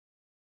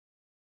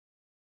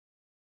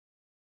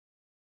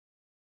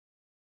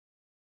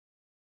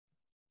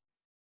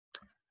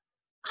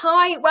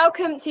Hi,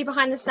 welcome to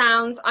Behind the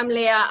Sounds. I'm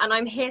Leah and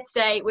I'm here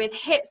today with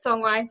hit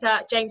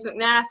songwriter James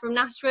McNair from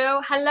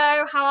Nashville.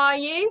 Hello, how are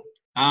you?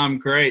 I'm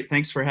great.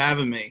 Thanks for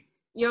having me.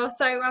 You're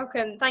so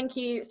welcome. Thank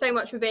you so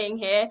much for being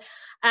here.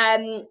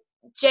 Um,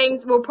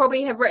 James will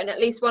probably have written at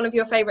least one of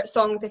your favourite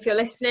songs if you're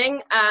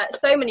listening.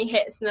 So many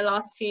hits in the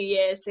last few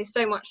years,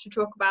 so much to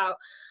talk about.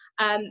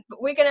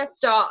 But we're going to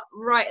start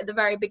right at the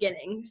very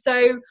beginning.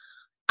 So,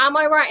 am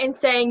I right in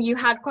saying you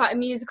had quite a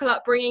musical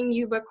upbringing?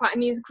 You were quite a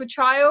musical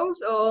child,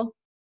 or?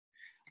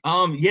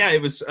 Yeah,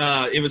 it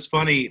was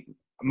funny.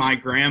 My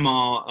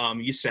grandma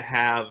used to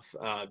have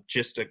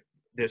just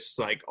this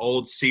like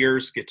old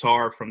Sears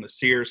guitar from the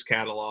Sears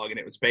catalog, and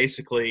it was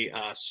basically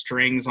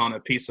strings on a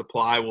piece of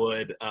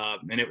plywood,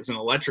 and it was an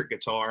electric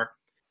guitar.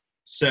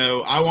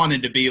 So I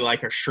wanted to be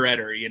like a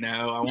shredder,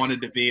 I wanted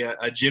to be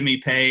a Jimmy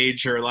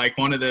Page or like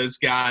one of those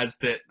guys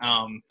that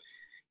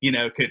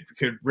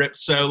could rip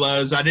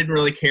solos. I didn't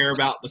really care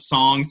about the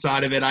song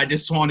side of it. I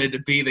just wanted to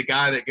be the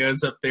guy that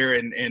goes up there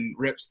and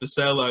rips the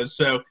solos.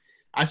 So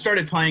I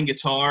started playing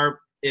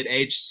guitar at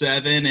age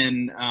 7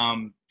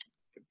 and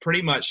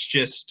pretty much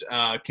just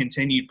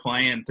continued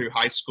playing through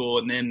high school,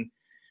 and then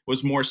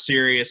was more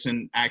serious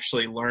in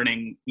actually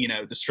learning,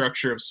 the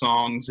structure of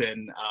songs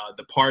and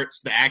the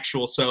parts, the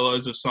actual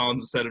solos of songs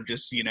instead of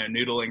just,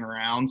 noodling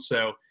around.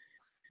 So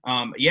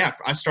yeah,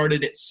 I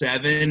started at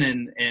 7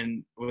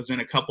 and was in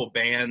a couple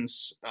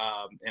bands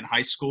in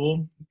high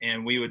school,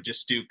 and we would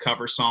just do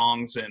cover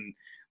songs and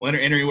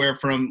anywhere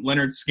from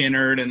Leonard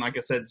Skinner and, like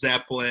I said,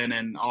 Zeppelin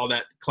and all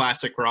that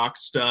classic rock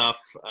stuff.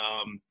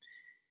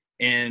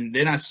 And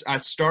then I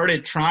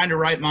started trying to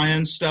write my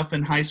own stuff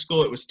in high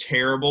school. It was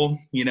terrible,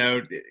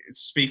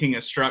 speaking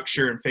of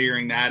structure and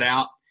figuring that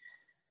out.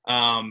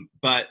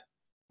 But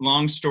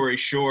long story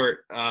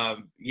short,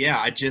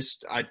 yeah,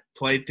 I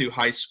played through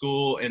high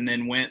school and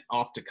then went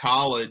off to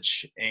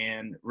college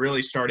and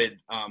really started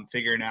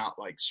figuring out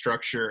like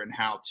structure and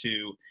how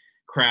to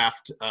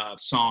craft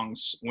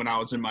songs when I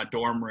was in my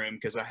dorm room,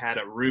 because I had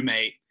a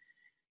roommate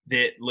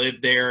that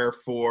lived there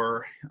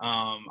for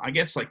I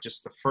guess like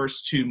just the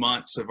first 2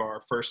 months of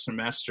our first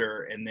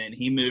semester, and then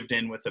he moved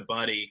in with a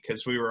buddy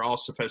because we were all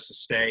supposed to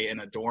stay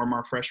in a dorm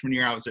our freshman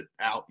year. I was at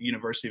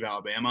University of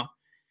Alabama.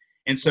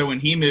 And so when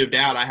he moved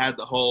out, I had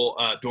the whole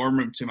dorm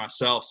room to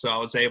myself. So I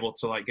was able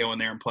to like go in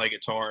there and play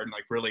guitar and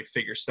like really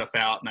figure stuff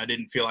out. And I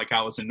didn't feel like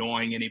I was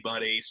annoying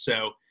anybody.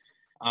 So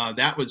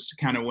that was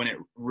kind of when it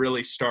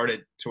really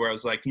started to where I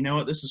was like, you know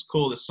what, this is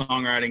cool, this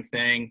songwriting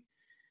thing,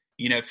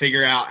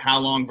 figure out how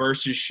long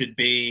verses should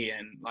be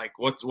and like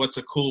what's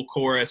a cool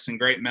chorus and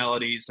great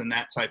melodies and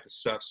that type of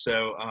stuff.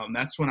 So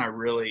that's when I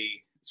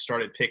really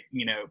started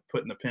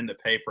putting the pen to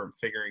paper and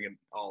figuring it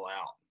all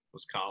out,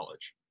 was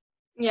college.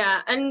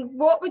 Yeah, and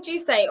what would you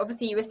say?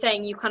 Obviously, you were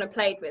saying you kind of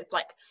played with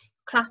like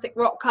classic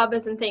rock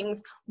covers and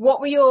things.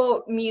 What were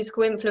your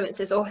musical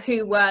influences, or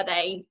who were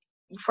they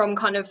from?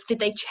 Kind of, did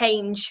they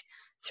change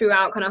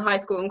throughout kind of high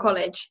school and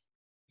college?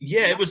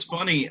 Yeah, it was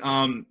funny.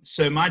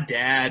 So my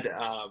dad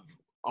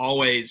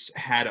always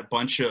had a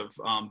bunch of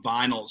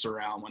vinyls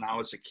around when I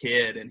was a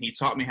kid, and he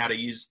taught me how to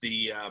use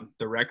the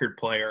record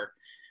player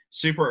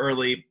super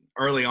early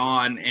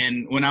on.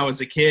 And when I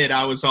was a kid,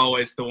 I was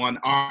always the one,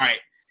 all right,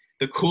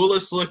 the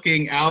coolest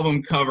looking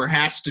album cover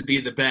has to be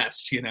the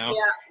best, Yeah.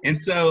 And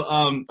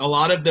so a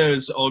lot of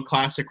those old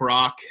classic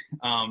rock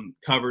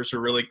covers were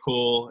really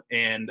cool.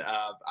 And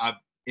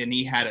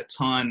he had a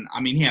ton.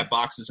 I mean, he had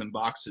boxes and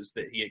boxes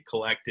that he had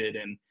collected.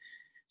 And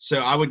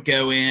so I would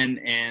go in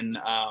and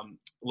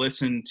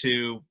listen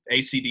to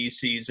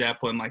AC/DC,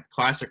 Zeppelin, like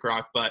classic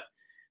rock. But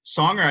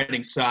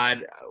songwriting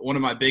side, one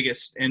of my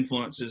biggest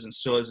influences and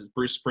still is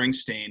Bruce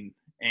Springsteen.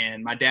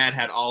 And my dad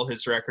had all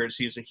his records.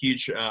 He was a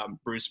huge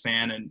Bruce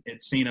fan and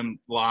had seen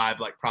him live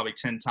like probably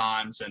 10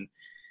 times and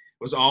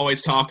was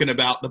always talking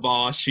about the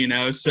boss,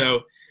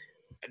 So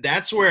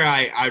that's where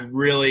I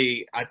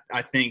really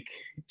think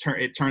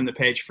it turned the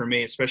page for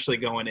me, especially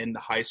going into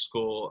high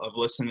school, of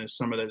listening to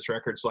some of those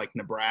records like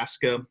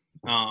Nebraska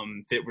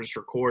that was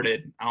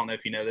recorded. I don't know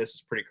if you know, this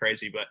is pretty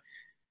crazy, but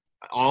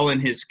all in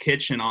his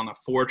kitchen on a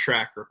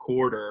 4-track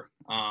recorder,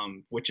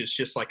 which is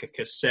just like a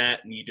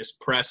cassette, and you just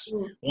press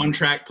one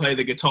track, play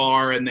the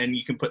guitar, and then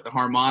you can put the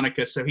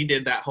harmonica. So he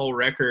did that whole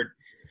record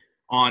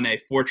on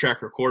a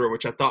 4-track recorder,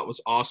 which I thought was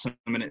awesome.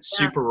 And it's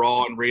super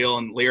raw and real,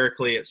 and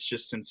lyrically it's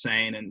just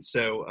insane. And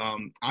so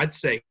I'd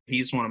say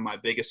he's one of my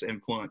biggest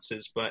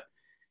influences. But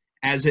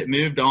as it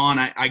moved on,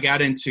 I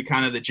got into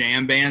kind of the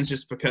jam bands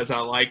just because I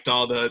liked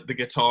all the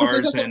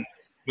guitars and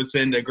was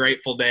into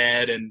Grateful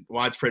Dead and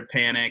Widespread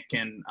Panic,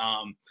 and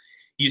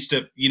used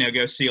to,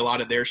 go see a lot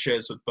of their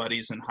shows with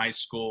buddies in high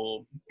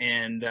school.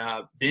 And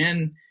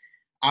then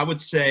I would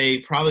say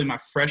probably my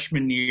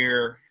freshman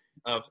year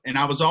and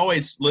I was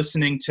always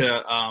listening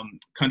to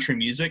country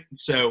music.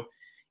 So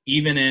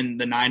even in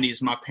the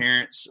 90s, my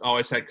parents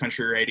always had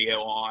country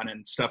radio on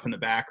and stuff in the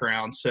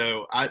background.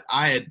 So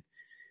I had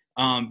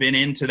been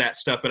into that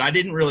stuff, but I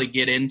didn't really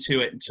get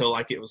into it until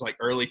like it was like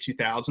early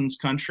 2000s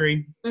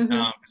country.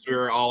 'Cause we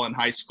were all in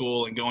high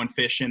school and going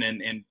fishing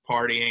and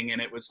partying,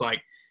 and it was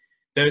like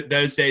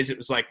those days it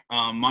was like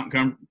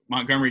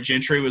Montgomery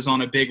Gentry was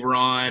on a big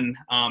run,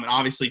 and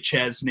obviously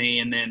Chesney,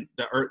 and then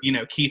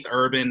Keith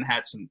Urban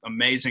had some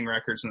amazing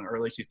records in the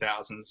early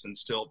 2000s and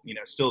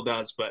still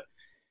does. But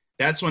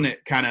that's when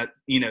it kind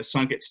of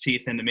sunk its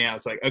teeth into me. I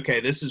was like, okay,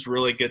 this is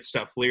really good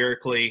stuff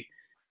lyrically.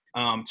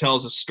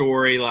 Tells a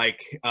story,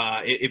 like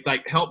it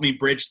like helped me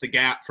bridge the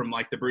gap from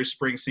like the Bruce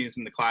Springsteens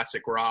and the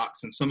classic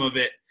rocks, and some of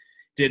it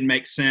did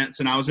make sense.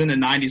 And I was into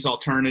 90s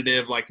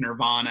alternative like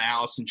Nirvana,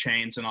 Alice in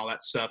Chains, and all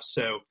that stuff.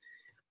 So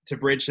to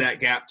bridge that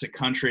gap to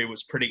country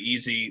was pretty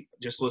easy,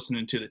 just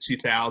listening to the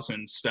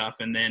 2000s stuff.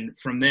 And then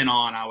from then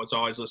on, I was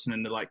always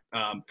listening to like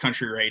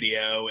country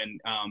radio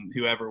and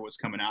whoever was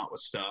coming out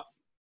with stuff.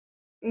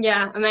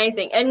 Yeah,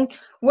 amazing. And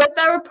was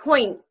there a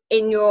point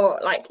in your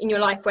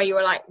life where you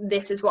were like,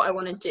 this is what I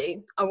want to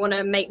do? I want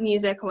to make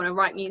music. I want to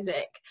write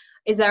music.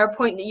 Is there a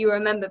point that you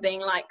remember being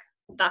like,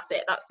 that's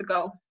it, that's the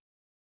goal?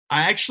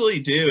 I actually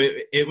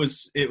do. It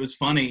was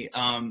funny.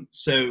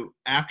 So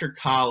after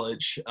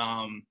college,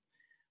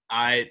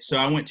 I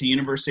went to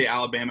University of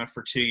Alabama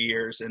for 2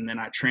 years, and then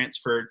I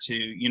transferred to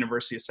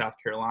University of South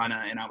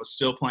Carolina, and I was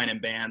still playing in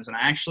bands. And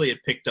I actually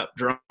had picked up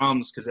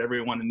drums because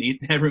everyone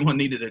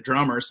needed a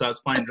drummer. So I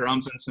was playing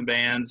drums in some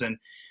bands and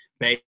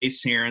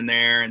bass here and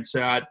there. And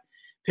so I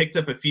picked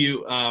up a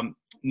few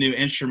new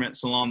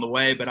instruments along the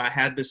way. But I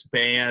had this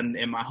band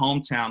in my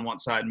hometown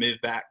once I had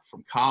moved back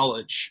from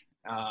college.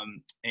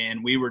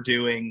 And we were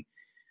doing,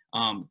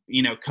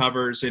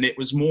 covers, and it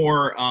was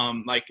more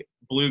like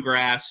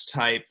bluegrass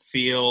type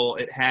feel.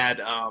 It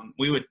had,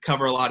 we would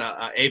cover a lot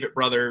of Avett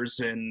Brothers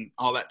and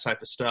all that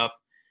type of stuff.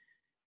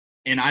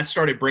 And I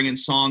started bringing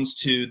songs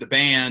to the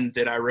band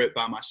that I wrote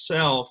by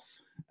myself.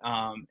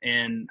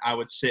 And I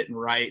would sit and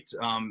write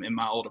in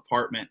my old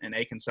apartment in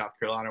Aiken, South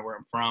Carolina, where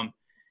I'm from.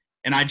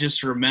 And I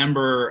just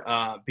remember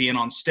being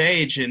on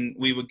stage, and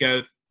we would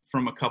go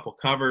from a couple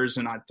covers,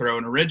 and I'd throw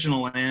an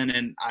original in,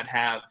 and I'd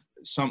have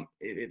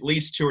at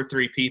least 2 or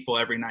 3 people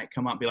every night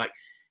come up and be like,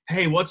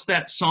 hey, what's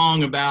that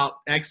song about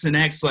X and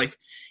X? Like,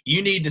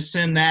 you need to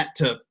send that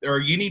or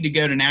you need to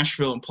go to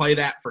Nashville and play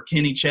that for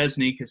Kenny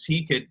Chesney, because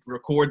he could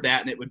record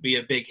that and it would be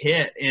a big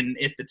hit. And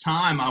at the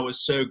time I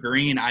was so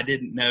green, I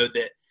didn't know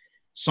that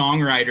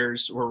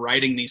songwriters were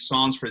writing these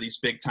songs for these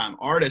big time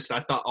artists. I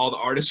thought all the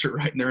artists were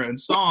writing their own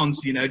songs,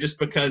 just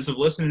because of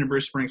listening to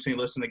Bruce Springsteen,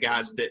 listening to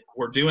guys that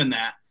were doing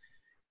that.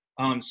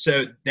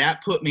 So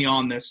that put me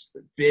on this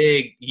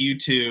big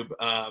YouTube,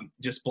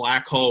 just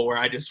black hole, where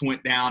I just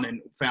went down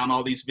and found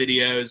all these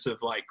videos of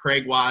like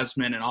Craig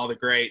Wiseman and all the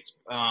greats.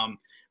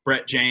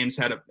 Brett James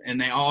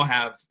and they all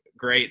have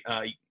great,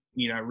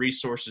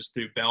 resources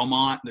through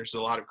Belmont. There's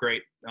a lot of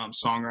great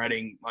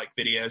songwriting like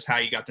videos, how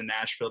you got to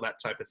Nashville, that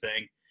type of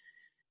thing.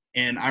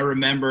 And I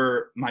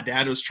remember my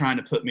dad was trying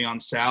to put me on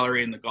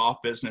salary in the golf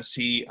business.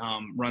 He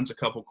runs a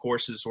couple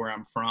courses where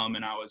I'm from,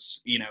 and I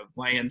was,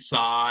 laying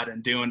sod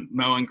and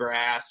mowing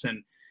grass.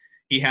 And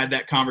he had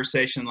that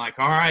conversation like,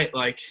 all right,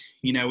 like,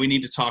 we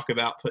need to talk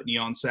about putting you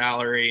on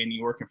salary and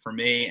you working for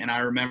me. And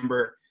I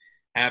remember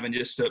having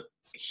just a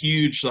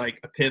huge like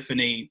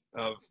epiphany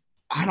of,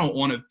 I don't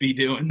want to be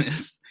doing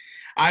this.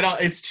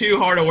 It's too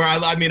hard to where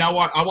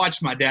I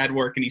watch my dad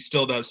work, and he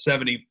still does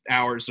 70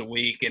 hours a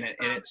week, and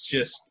it's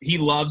just, he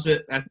loves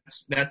it.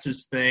 That's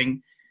his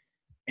thing.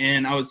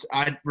 And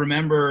I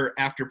remember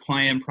after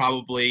playing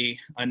probably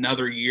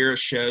another year of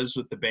shows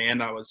with the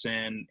band I was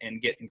in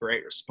and getting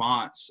great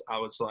response, I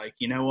was like,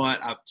 you know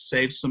what? I've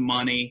saved some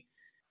money.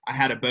 I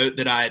had a boat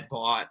that I had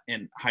bought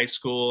in high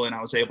school, and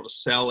I was able to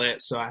sell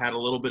it. So I had a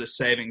little bit of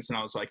savings, and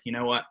I was like, you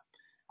know what?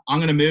 I'm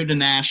going to move to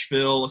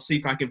Nashville. Let's see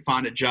if I can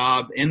find a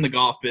job in the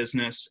golf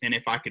business. And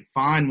if I could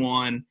find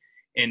one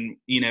and,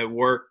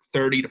 work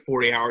 30 to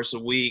 40 hours a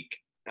week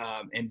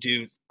and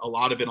do a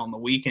lot of it on the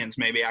weekends,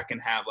 maybe I can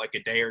have like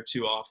a day or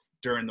two off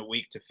during the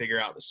week to figure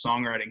out the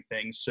songwriting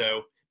thing.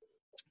 So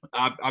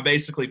I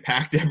basically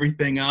packed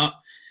everything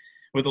up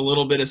with a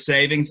little bit of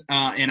savings.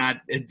 And I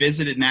had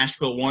visited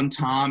Nashville one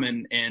time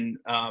and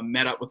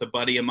met up with a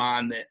buddy of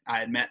mine that I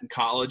had met in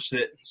college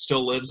that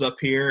still lives up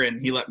here.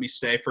 And he let me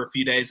stay for a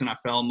few days, and I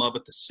fell in love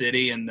with the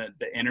city and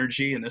the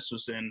energy. And this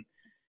was in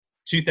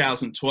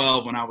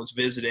 2012 when I was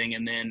visiting.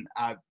 And then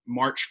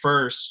March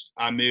 1st,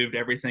 I moved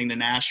everything to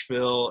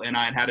Nashville, and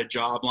I had a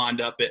job lined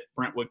up at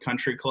Brentwood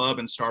Country Club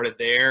and started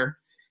there.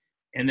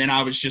 And then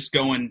I was just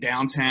going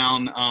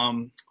downtown,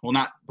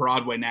 not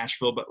Broadway,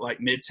 Nashville, but like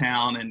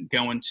Midtown, and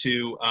going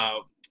to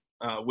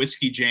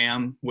Whiskey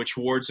Jam, which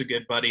Ward's a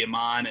good buddy of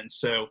mine. And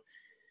so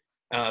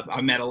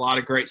I met a lot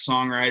of great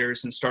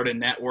songwriters and started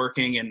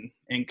networking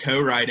and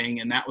co-writing.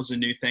 And that was a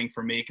new thing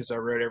for me because I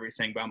wrote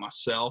everything by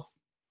myself.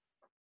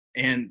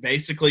 And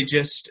basically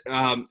just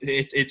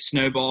it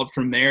snowballed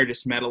from there.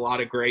 Just met a lot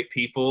of great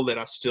people that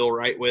I still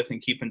write with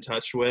and keep in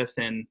touch with.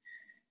 And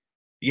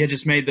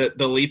just made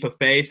the leap of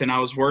faith. And I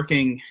was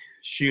working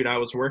 2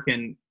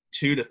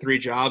 to 3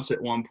 jobs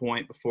at one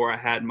point before I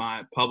had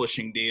my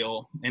publishing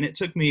deal. And it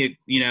took me,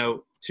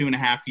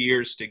 2.5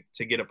 years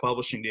to get a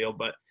publishing deal.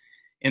 But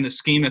in the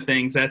scheme of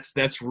things,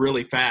 that's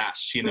really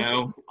fast, They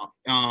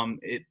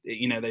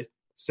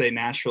say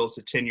Nashville is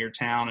a 10-year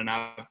town, and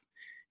I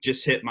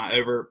just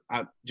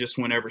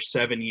went over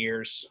 7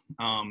 years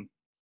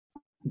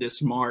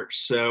this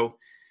March. So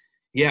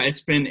yeah,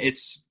 it's been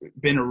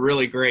a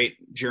really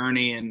great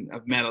journey, and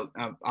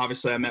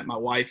obviously I met my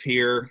wife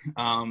here,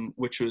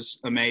 which was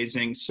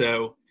amazing.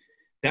 So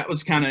that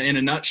was kind of in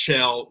a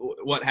nutshell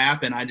what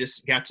happened. I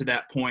just got to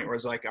that point where I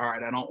was like, all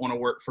right, I don't want to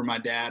work for my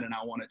dad, and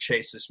I want to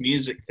chase this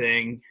music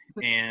thing.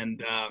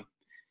 And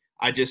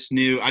I just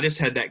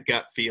had that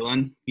gut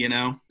feeling,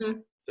 Mm-hmm.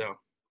 So.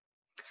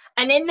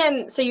 And in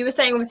them, so you were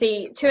saying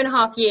obviously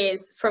 2.5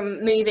 years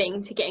from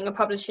moving to getting a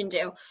publishing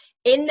deal.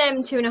 In them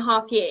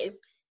 2.5 years,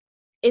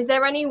 is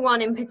there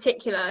anyone in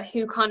particular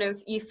who kind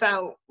of you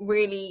felt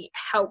really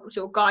helped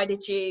or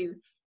guided you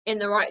in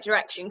the right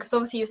direction? Because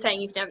obviously you're saying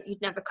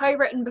you'd never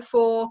co-written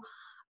before.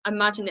 I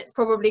imagine it's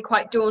probably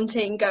quite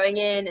daunting going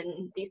in,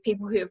 and these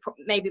people who have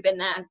maybe been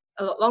there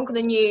a lot longer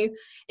than you.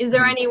 Is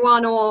there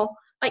anyone, or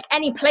like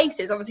any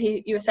places?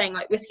 Obviously you were saying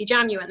like Whiskey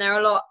Jam, you went there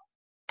a lot.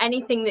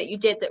 Anything that you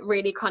did that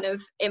really kind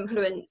of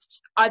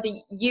influenced either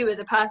you as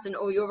a person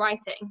or your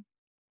writing?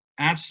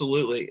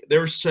 Absolutely.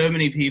 There were so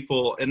many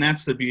people, and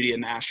that's the beauty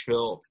of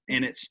Nashville,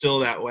 and it's still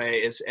that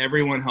way, is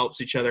everyone helps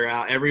each other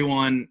out.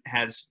 Everyone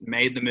has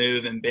made the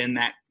move and been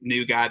that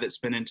new guy that's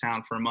been in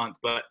town for a month.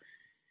 But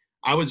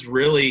I was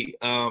really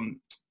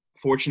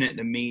fortunate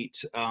to meet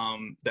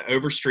the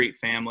Overstreet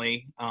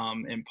family,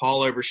 and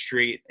Paul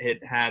Overstreet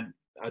had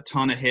a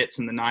ton of hits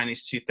in the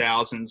 90s,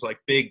 2000s, like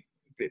big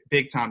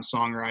time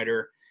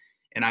songwriter.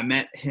 And I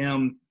met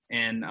him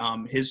and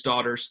his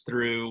daughters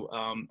through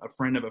a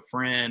friend of a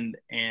friend,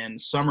 and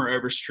Summer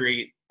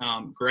Overstreet,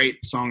 great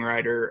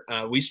songwriter.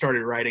 We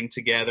started writing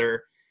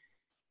together,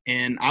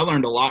 and I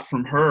learned a lot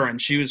from her,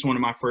 and she was one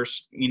of my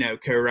first,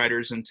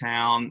 co-writers in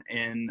town.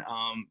 And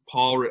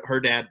Paul, her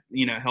dad,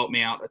 helped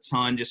me out a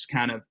ton, just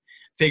kind of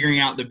figuring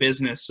out the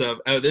business of,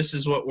 this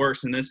is what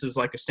works, and this is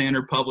like a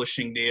standard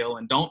publishing deal,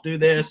 and don't do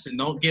this, and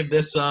don't give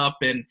this up.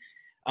 And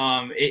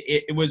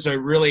it was a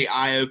really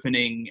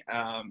eye-opening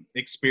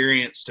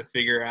experience to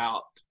figure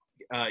out,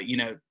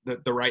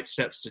 the right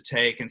steps to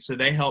take. And so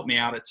they helped me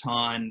out a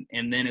ton.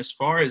 And then as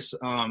far as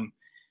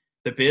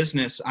the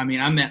business, I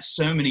mean, I met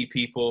so many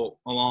people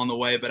along the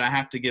way, but I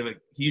have to give a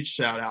huge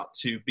shout out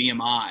to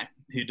BMI,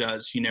 who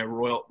does,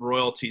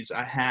 royalties.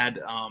 I had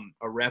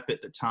a rep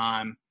at the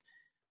time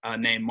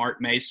named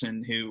Mark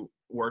Mason, who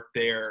worked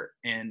there,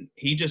 and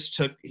he just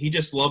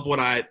loved what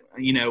I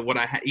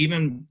had.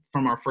 Even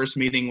from our first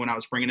meeting, when I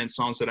was bringing in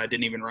songs that I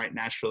didn't even write in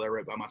Nashville, I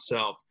wrote by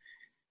myself.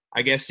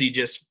 I guess he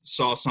just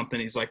saw something.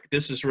 He's like,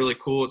 this is really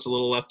cool. It's a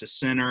little left to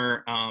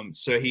center.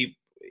 So he,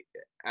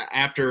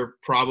 after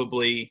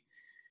probably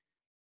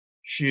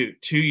 2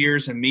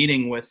 years of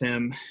meeting with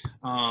him,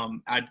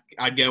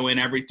 I'd go in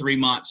every 3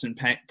 months and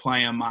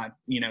play him my,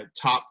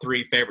 top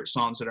 3 favorite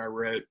songs that I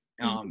wrote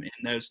in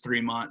those 3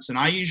 months. And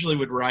I usually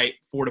would write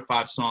 4 to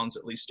 5 songs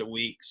at least a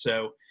week.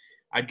 So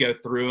I'd go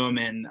through them,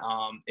 and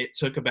it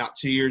took about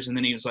 2 years. And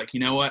then he was like, you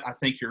know what? I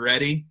think you're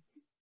ready.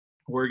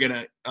 We're going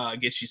to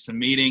get you some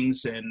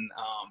meetings and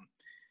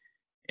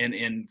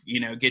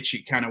get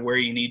you kind of where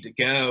you need to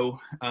go,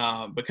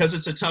 because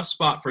it's a tough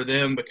spot for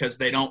them, because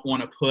they don't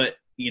want to put,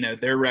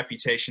 their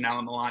reputation out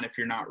on the line if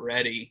you're not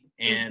ready.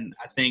 And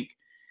I think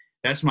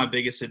that's my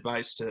biggest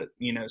advice to,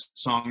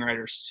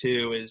 songwriters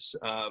too, is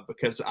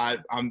because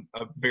I'm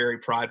a very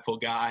prideful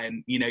guy,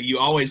 and, you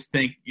always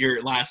think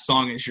your last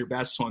song is your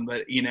best one,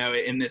 but,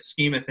 in the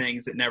scheme of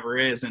things, it never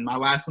is. And my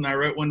last one I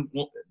wrote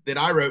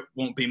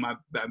won't be my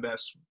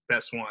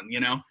best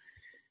one,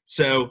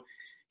 So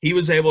he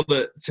was able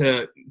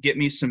to get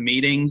me some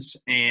meetings,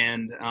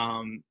 and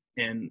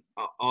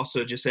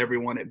also just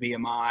everyone at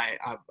BMI,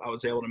 I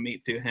was able to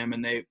meet through him,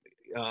 and they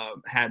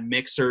had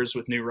mixers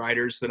with new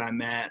writers that I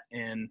met.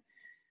 And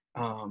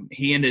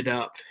he ended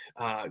up,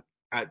 I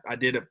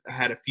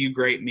had a few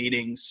great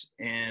meetings,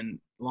 and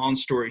long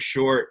story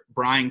short,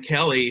 Brian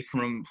Kelly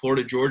from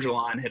Florida Georgia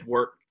Line had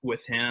worked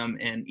with him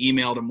and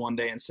emailed him one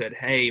day and said,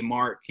 hey,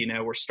 Mark,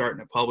 we're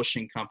starting a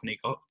publishing company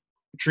called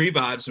Tree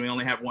Vibes, and we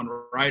only have one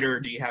writer.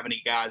 Do you have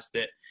any guys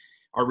that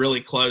are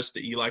really close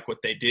that you like what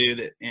they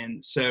do?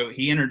 And so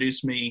he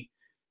introduced me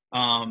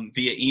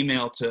via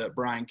email to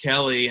Brian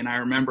Kelly. And I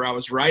remember I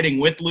was writing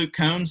with Luke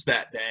Combs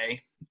that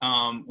day.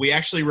 We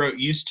actually wrote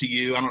Used to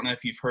You. I don't know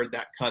if you've heard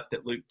that cut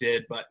that Luke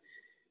did, but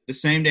the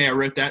same day I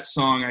wrote that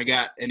song, I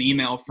got an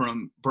email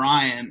from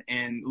Brian,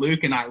 and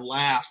Luke and I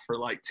laughed for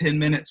like 10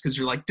 minutes, because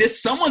you're like,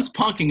 someone's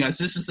punking us.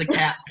 This is a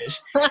catfish.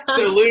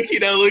 So Luke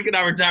and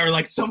I were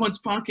like, someone's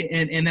punking.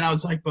 And then I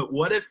was like, but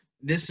what if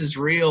this is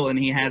real? And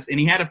he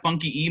had a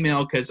funky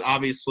email, because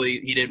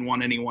obviously he didn't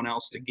want anyone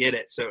else to get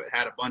it. So it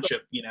had a bunch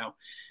of,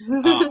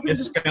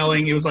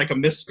 misspelling. It was like a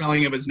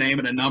misspelling of his name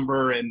and a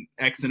number, and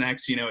X and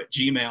X, at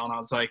Gmail. And I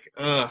was like,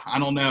 I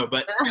don't know.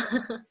 But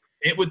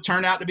it would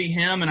turn out to be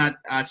him. And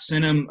I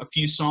sent him a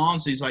few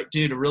songs. He's like,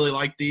 dude, I really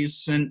like these.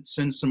 Send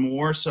some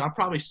more. So I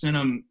probably sent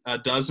him a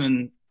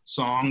dozen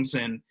songs.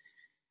 And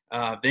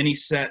then he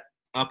set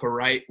up a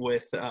write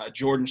with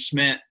Jordan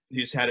Schmidt,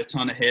 who's had a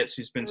ton of hits.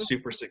 He's been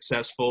super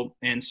successful.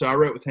 And so I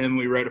wrote with him.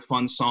 We wrote a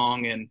fun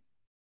song, and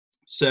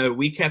So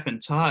we kept in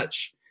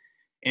touch.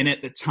 And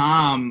at the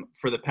time,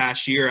 for the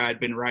past year, I'd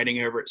been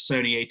writing over at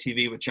Sony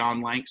ATV with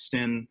John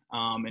Langston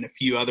and a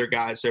few other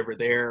guys over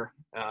there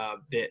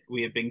that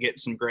we had been getting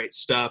some great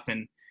stuff.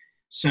 And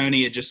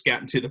Sony had just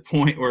gotten to the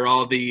point where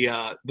all the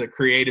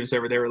creatives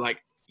over there were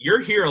like,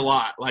 "You're here a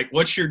lot. Like,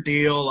 what's your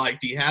deal? Like,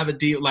 do you have a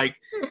deal? Like,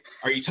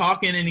 are you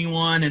talking to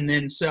anyone?" And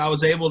then so I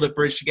was able to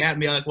bridge the gap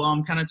and be like, "Well,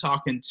 I'm kind of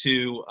talking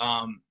to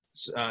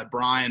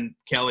Brian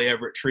Kelly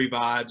over at Tree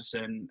Vibes,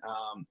 and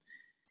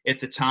at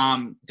the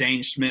time,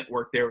 Dane Schmidt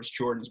worked there, was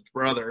Jordan's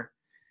brother."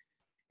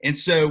 And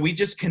so we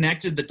just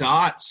connected the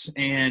dots,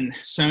 and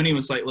Sony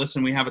was like,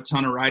 "Listen, we have a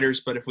ton of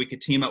writers, but if we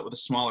could team up with a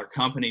smaller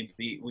company,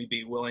 we'd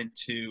be willing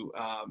to,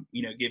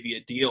 give you a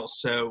deal."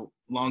 So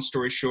long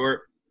story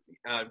short,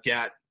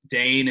 got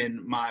Dane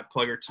and my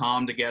plugger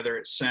Tom together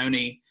at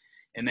Sony,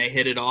 and they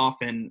hit it off.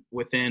 And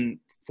within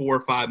 4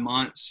 or 5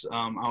 months,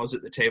 I was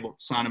at the table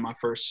signing my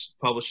first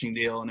publishing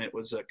deal, and it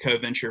was a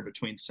co-venture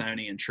between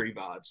Sony and Tree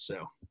Vibes.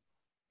 So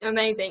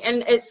amazing.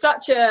 And it's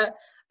such a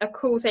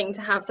cool thing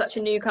to have such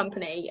a new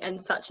company and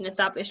such an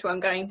established one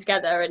going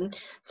together, and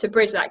to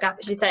bridge that gap,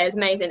 as you say, is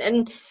amazing.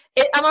 And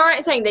am I right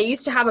in saying they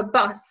used to have a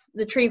bus,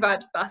 the Tree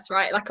Vibes bus,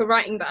 right? Like a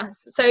writing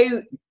bus.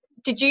 So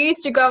did you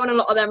used to go on a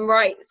lot of them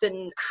writes,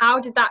 and how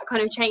did that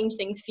kind of change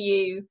things for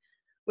you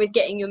with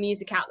getting your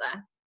music out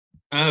there?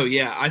 Oh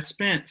yeah, I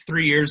spent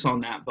 3 years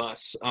on that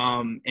bus,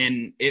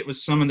 and it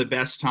was some of the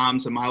best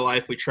times of my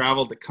life. We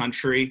traveled the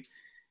country,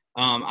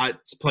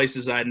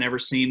 places I had never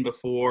seen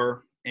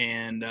before,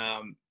 and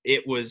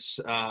it was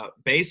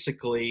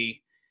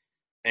basically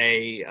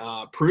a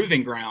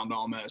proving ground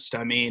almost.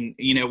 I mean,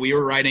 we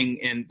were writing,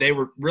 and they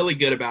were really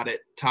good about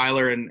it.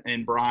 Tyler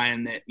and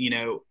Brian, that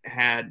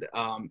had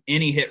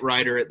any hit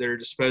writer at their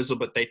disposal,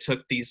 but they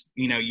took these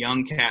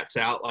young cats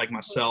out like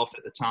myself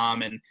at the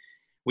time, and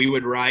we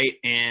would write,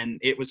 and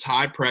it was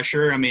high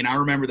pressure. I mean, I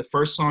remember the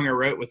first song I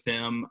wrote with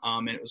them,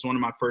 and it was one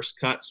of my first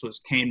cuts, was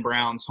Kane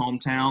Brown's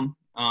Hometown.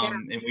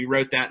 And we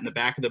wrote that in the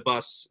back of the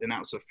bus, and that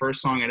was the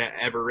first song I'd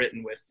ever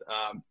written with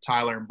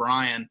Tyler and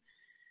Brian.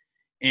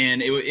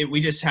 And we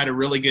just had a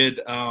really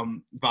good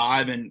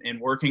vibe and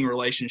working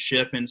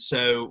relationship. And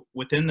so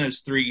within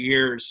those 3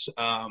 years,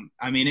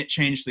 it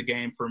changed the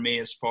game for me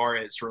as far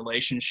as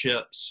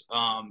relationships.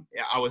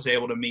 I was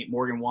able to meet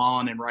Morgan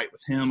Wallen and write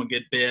with him a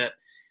good bit.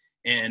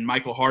 And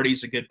Michael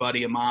Hardy's a good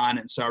buddy of mine,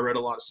 and so I wrote a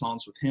lot of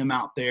songs with him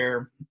out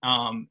there.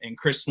 And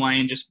Chris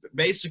Lane, just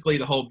basically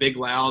the whole Big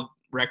Loud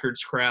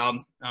Records crowd.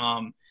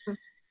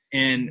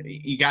 And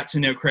you got to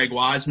know Craig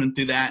Wiseman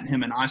through that, and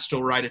him and I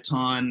still write a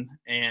ton.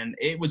 And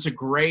it was a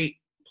great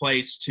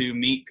place to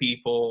meet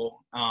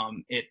people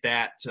at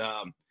that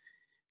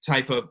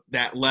type of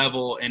that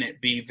level, and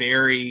it be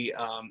very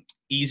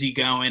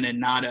easygoing, and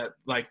not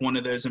like one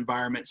of those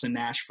environments in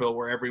Nashville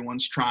where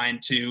everyone's trying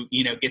to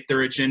get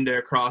their agenda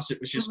across. It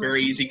was just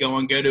very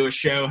easygoing. Go to a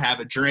show, have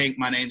a drink.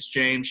 My name's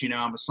James. I'm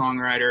a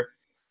songwriter.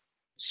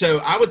 So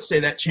I would say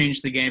that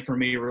changed the game for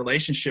me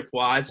relationship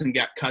wise, and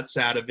got cuts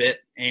out of it.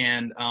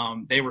 And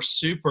they were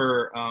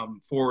super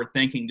forward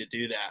thinking to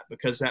do that,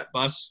 because that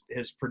bus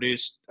has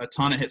produced a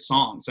ton of hit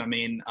songs. I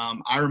mean,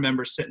 I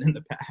remember sitting in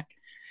the back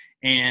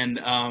and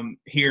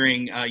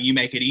hearing You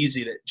Make It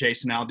Easy that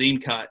Jason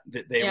Aldean cut,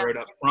 that they wrote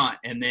up front.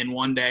 And then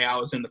one day I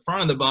was in the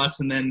front of the bus,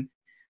 and then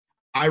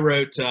I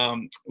wrote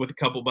with a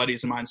couple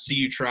buddies of mine, See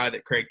You Try,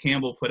 that Craig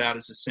Campbell put out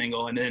as a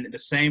single. And then the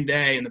same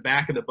day in the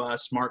back of the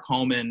bus, Mark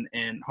Holman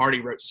and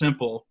Hardy wrote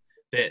Simple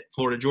that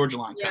Florida Georgia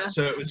Line cut.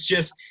 So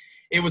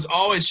it was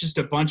always just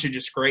a bunch of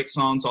just great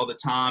songs all the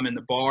time. And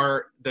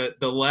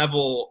the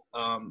level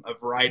of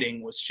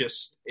writing was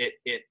just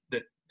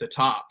the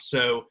top.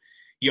 So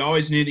you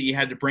always knew that you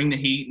had to bring the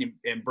heat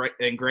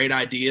and great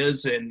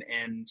ideas.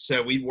 And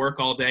so we'd work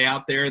all day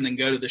out there and then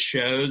go to the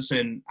shows.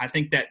 And I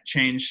think that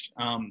changed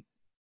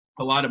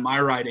a lot of my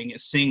writing,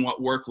 is seeing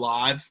what worked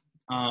live.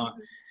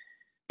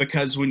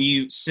 Because when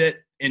you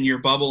sit in your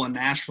bubble in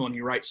Nashville and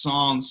you write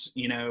songs,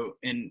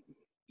 and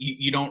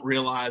you don't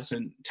realize,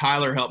 and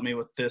Tyler helped me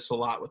with this a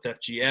lot with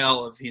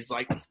FGL, he's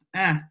like,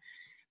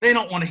 they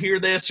don't want to hear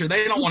this, or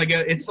they don't want to go.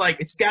 It's like,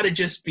 it's got to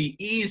just be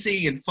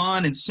easy and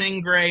fun and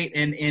sing great.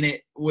 And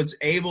it was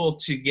able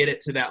to get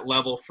it to that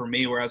level for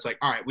me where I was like,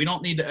 all right, we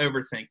don't need to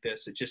overthink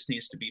this. It just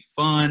needs to be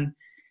fun.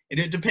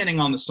 Depending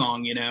on the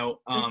song,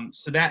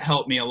 so that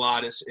helped me a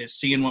lot, is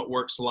seeing what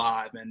works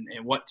live, and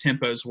what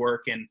tempos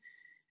work, and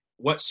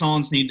what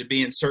songs need to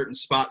be in certain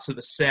spots of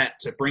the set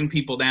to bring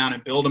people down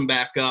and build them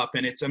back up.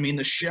 And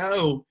the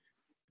show,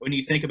 when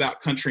you think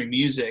about country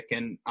music,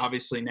 and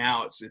obviously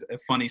now it's a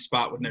funny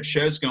spot with no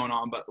shows going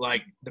on, but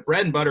like the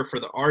bread and butter for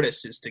the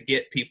artist is to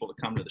get people to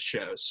come to the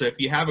show. So if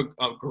you have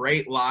a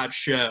great live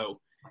show,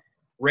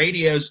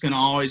 radio's going to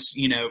always,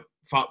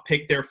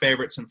 pick their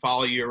favorites and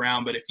follow you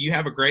around. But if you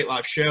have a great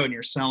live show and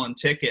you're selling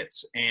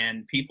tickets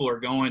and people are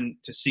going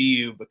to see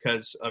you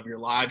because of your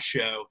live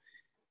show,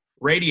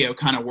 radio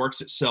kind of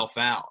works itself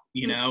out,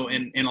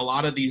 and a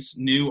lot of these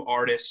new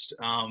artists,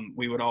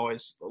 we would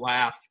always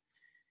laugh,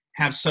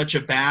 have such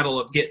a battle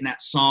of getting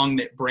that song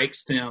that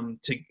breaks them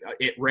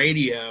at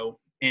radio,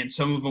 and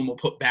some of them will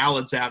put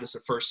ballads out as a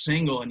first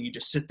single, and you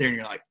just sit there and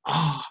you're like,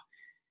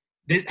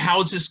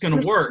 how is this going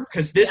to work?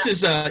 Because this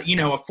is a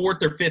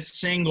fourth or fifth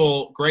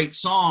single, great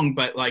song,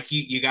 but like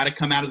you got to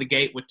come out of the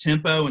gate with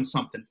tempo and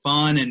something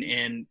fun,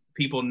 and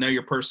people know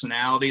your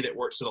personality that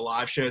works at a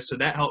live show. So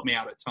that helped me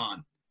out a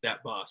ton,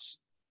 that bus.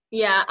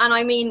 Yeah, and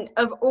I mean,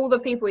 of all the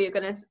people you're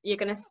gonna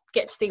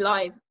get to see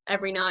live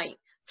every night,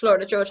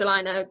 Florida Georgia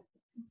Line,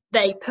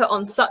 they put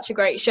on such a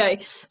great show.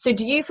 So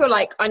do you feel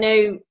like, I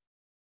know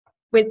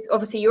with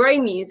obviously your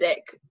own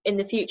music in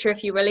the future,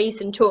 if you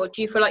release and tour,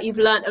 do you feel like you've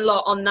learned a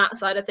lot on that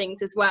side of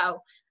things as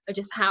well, of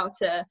just how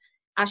to,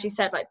 as you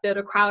said, like build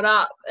a crowd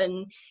up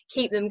and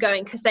keep them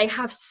going, because they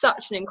have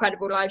such an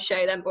incredible live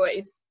show, them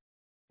boys?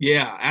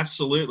 Yeah,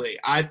 absolutely.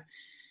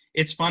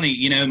 It's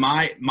funny,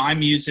 my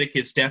music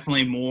is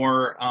definitely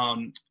more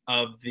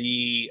of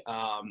the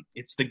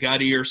it's the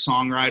guttier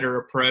songwriter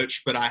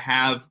approach, but I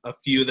have a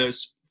few of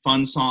those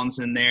fun songs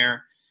in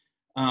there.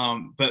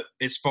 But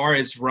as far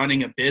as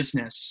running a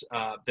business,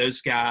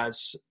 those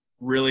guys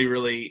really,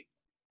 really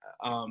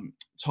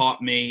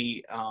taught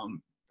me,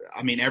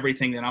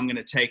 everything that I'm going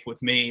to take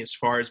with me as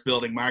far as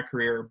building my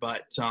career,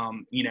 but,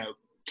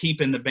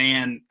 keeping the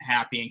band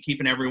happy and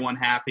keeping everyone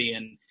happy.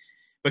 And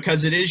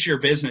because it is your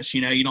business,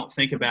 you don't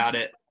think about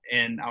it.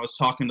 And I was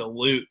talking to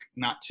Luke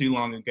not too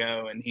long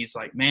ago, and he's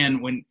like,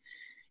 man, when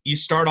you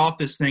start off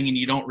this thing and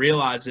you don't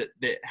realize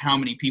that how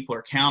many people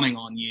are counting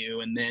on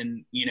you. And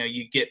then,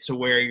 you get to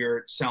where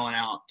you're selling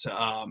out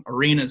to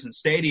arenas and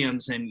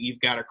stadiums, and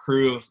you've got a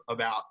crew of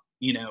about,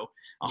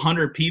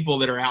 100 people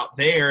that are out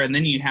there. And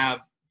then you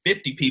have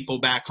 50 people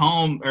back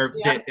home, or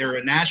that they're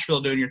in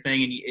Nashville doing your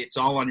thing, and it's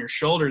all on your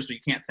shoulders, but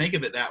you can't think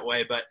of it that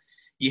way. But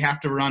you have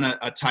to run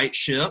a tight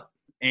ship.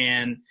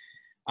 And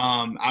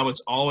I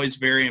was always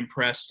very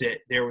impressed that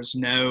there was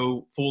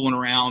no fooling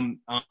around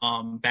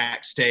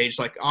backstage.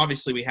 Like,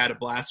 obviously we had a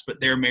blast,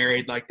 but they're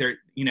married. Like, there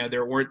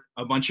weren't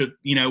a bunch of,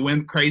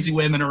 crazy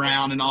women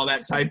around and all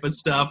that type of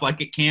stuff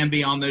like it can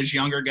be on those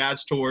younger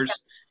guys' tours.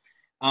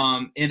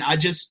 And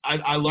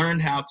I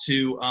learned how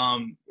to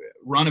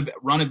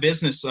run a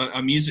business,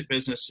 a music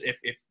business, if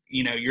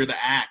you're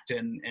the act,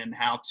 and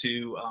how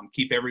to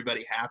keep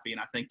everybody happy.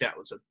 And I think that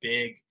was a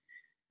big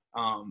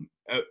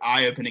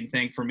eye-opening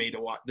thing for me to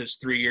watch those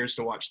 3 years,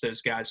 to watch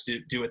those guys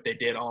do what they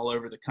did all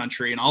over the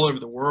country and all over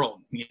the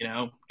world,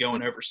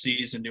 going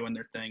overseas and doing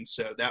their thing.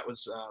 So that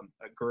was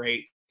a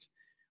great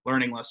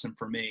learning lesson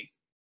for me.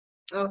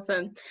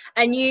 Awesome.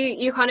 And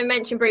you kind of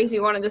mentioned briefly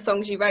one of the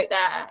songs you wrote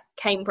there,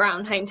 Kane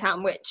Brown,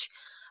 Hometown, which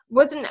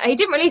he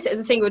didn't release it as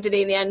a single, did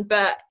he, in the end,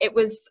 but it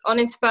was on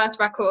his first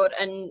record.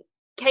 And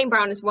Kane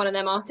Brown is one of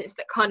them artists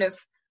that kind of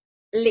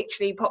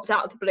literally popped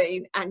out of the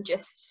blue and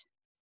just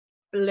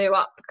blew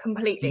up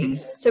completely.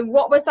 Mm-hmm. So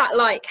what was that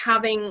like,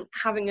 having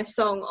a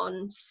song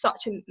on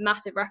such a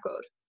massive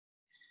record?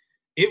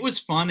 It was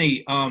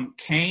funny.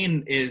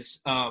 Kane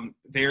is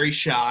very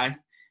shy,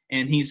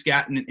 and he's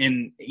gotten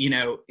in,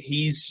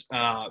 he's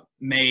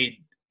made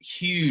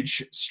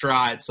huge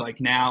strides.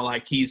 Like now,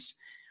 like he's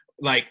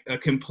like a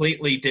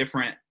completely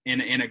different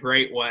in a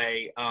great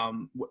way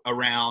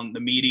around the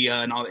media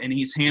and all, and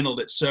he's handled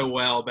it so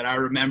well. But I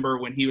remember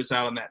when he was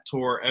out on that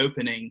tour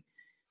opening,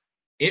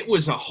 it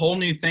was a whole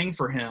new thing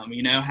for him,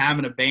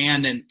 having a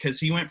band, and because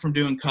he went from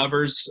doing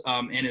covers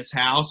in his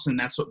house, and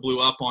that's what blew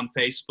up on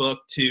Facebook,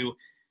 to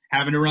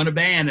having to run a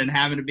band and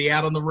having to be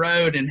out on the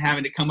road and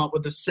having to come up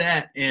with a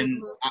set.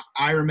 And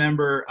I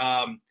remember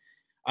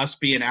us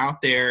being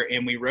out there,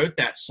 and we wrote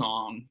that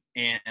song,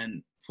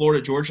 and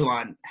Florida Georgia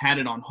Line had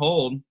it on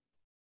hold.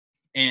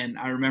 And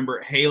I remember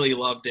Haley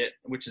loved it,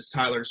 which is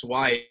Tyler's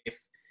wife,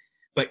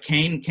 but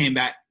Kane came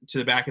back to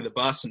the back of the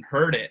bus and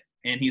heard it.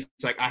 And he's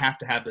like, I have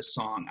to have this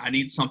song. I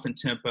need something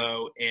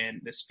tempo,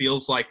 and this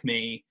feels like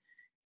me.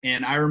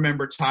 And I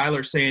remember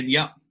Tyler saying,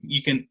 yep,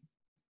 you can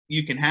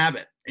have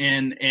it.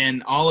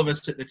 And all of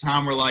us at the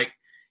time were like,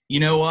 you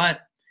know what?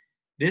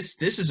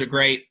 This is a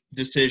great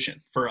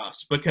decision for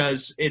us,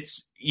 because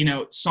it's,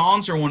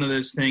 songs are one of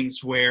those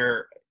things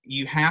where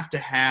you have to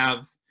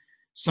have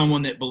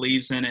someone that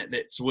believes in it,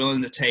 that's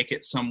willing to take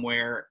it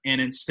somewhere. And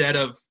instead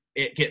of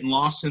it getting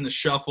lost in the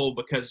shuffle,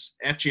 because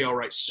FGL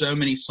writes so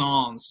many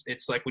songs,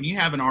 it's like when you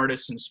have an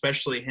artist, and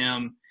especially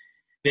him,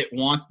 that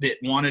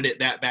wanted it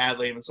that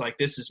badly and was like,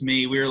 this is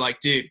me, we were like,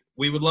 dude,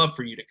 we would love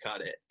for you to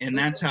cut it. And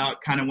that's how it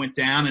kind of went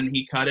down, and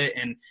he cut it.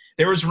 And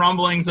there was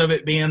rumblings of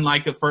it being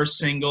like a first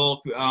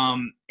single,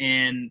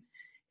 and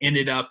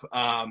ended up,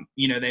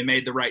 they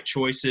made the right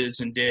choices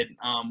and did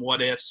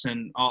What Ifs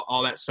and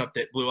all that stuff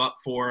that blew up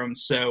for him.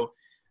 So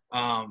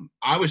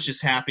I was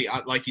just happy,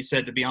 like you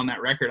said, to be on that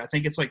record. I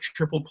think it's like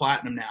triple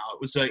platinum now.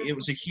 It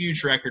was a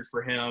huge record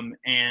for him,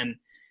 and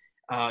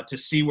to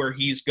see where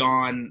he's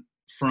gone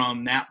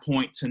from that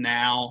point to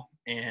now,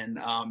 and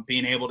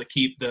being able to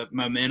keep the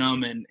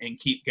momentum and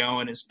keep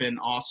going has been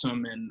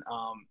awesome. And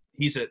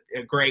he's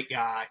a great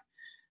guy,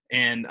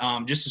 and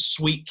just a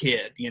sweet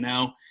kid,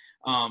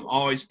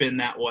 always been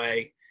that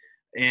way.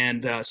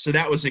 And so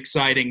that was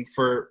exciting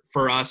for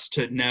us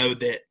to know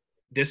that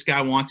this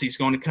guy he's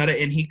going to cut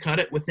it, and he cut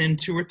it within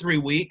 2 or 3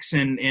 weeks,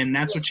 and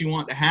that's what you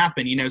want to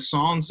happen. You know,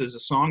 songs as a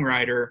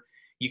songwriter,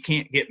 you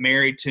can't get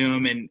married to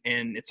them, and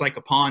it's like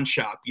a pawn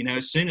shop. You know,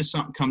 as soon as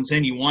something comes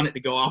in, you want it to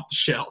go off the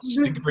shelves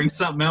just to bring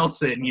something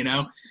else in, you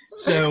know.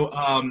 So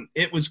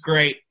it was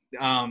great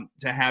to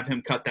have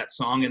him cut that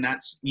song, and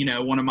that's, you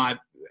know, one of my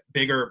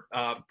bigger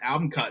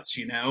album cuts,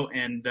 you know,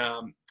 and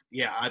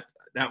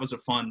that was a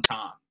fun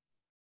time.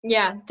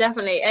 Yeah,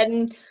 definitely.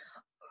 And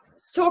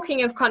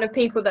talking of kind of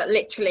people that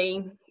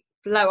literally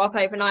blow up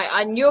overnight,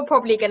 and you're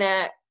probably going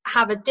to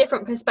have a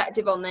different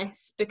perspective on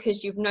this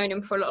because you've known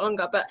him for a lot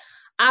longer, but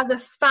as a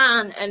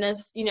fan and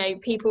as, you know,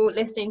 people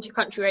listening to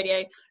country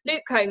radio,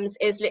 Luke Combs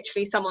is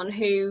literally someone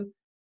who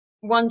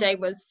one day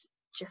was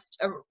just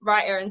a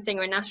writer and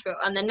singer in Nashville,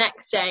 and the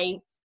next day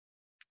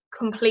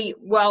complete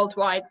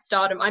worldwide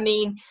stardom. I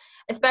mean,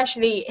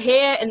 especially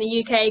here in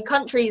the UK,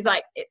 country is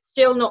like, it's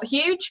still not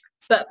huge,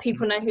 but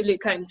people know who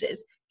Luke Combs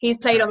is. He's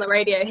played on the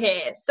radio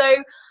here. So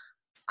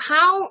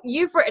how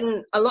you've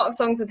written a lot of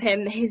songs with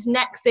him. His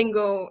next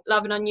single,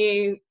 Lovin' on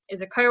You,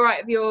 is a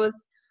co-write of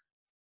yours.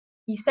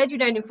 You said you've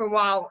known him for a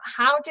while.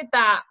 How did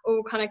that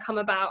all kind of come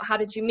about? How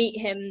did you meet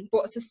him?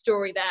 What's the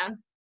story there?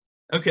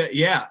 Okay,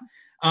 yeah.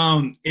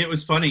 It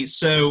was funny.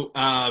 So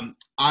I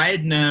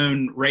had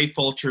known Ray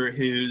Fulcher,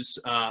 who's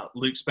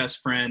Luke's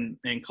best friend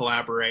and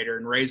collaborator,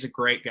 and Ray's a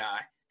great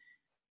guy.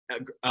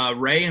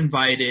 Ray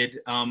invited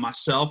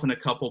myself and a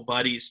couple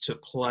buddies to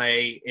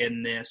play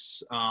in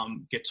this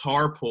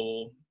guitar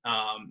pool,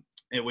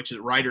 which is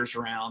Writers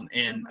Round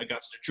in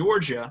Augusta,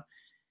 Georgia.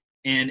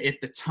 And at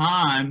the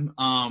time,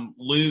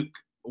 Luke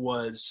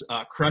was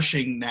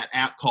crushing that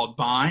app called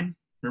Vine.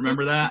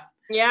 Remember that?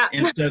 Yeah.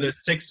 And so the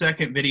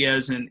 6-second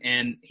videos,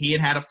 and he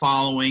had a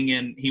following,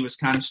 and he was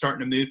kind of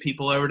starting to move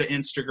people over to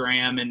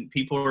Instagram, and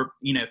people were,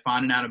 you know,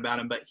 finding out about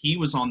him, but he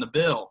was on the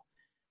bill.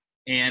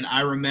 And I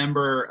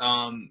remember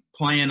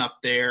playing up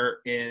there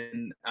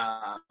and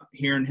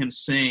hearing him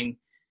sing,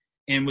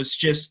 and was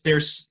just,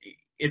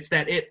 it's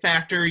that it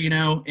factor, you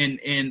know,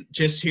 and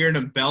just hearing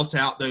him belt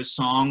out those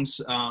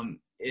songs,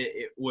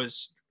 it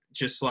was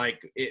just like,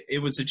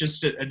 it was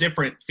just a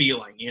different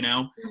feeling, you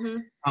know,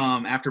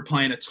 after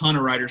playing a ton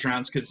of Writers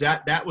Rounds, because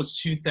that was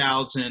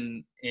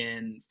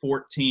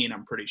 2014,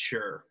 I'm pretty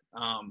sure.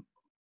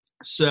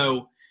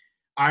 So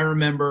I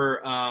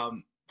remember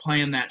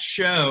playing that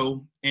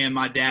show, and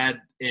my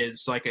dad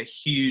is like a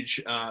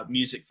huge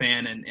music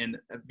fan and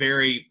a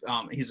very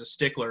he's a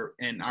stickler,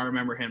 and I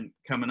remember him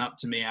coming up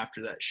to me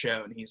after that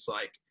show, and he's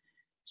like,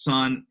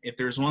 son, if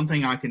there's one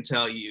thing I can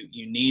tell you,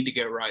 you need to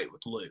go write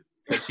with Luke,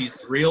 because he's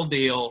the real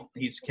deal.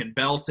 He can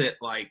belt it.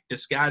 Like,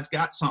 this guy's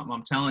got something,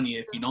 I'm telling you,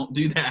 if you don't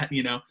do that,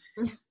 you know.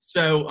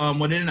 So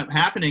what ended up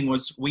happening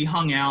was we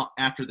hung out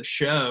after the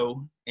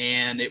show,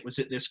 and it was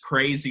at this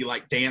crazy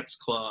like dance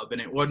club, and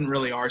it wasn't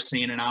really our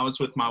scene. And I was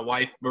with my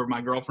wife, or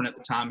my girlfriend at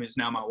the time, who's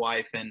now my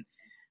wife. And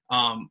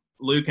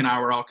Luke and I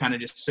were all kind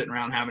of just sitting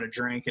around having a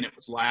drink, and it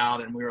was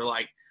loud. And we were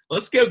like,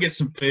 let's go get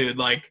some food.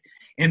 Like,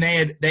 and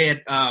they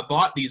had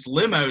bought these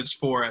limos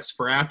for us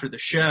for after the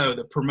show.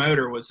 The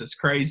promoter was this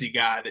crazy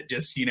guy that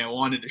just, you know,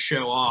 wanted to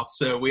show off.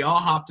 So we all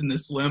hopped in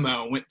this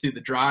limo and went through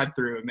the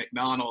drive-through at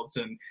McDonald's,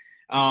 and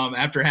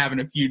after having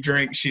a few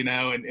drinks, you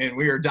know, and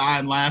we were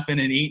dying laughing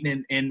and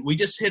eating, and we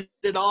just hit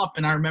it off.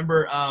 And I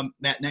remember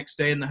that next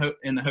day in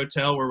the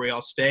hotel where we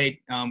all stayed,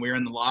 we were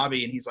in the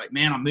lobby, and he's like,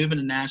 man, I'm moving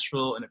to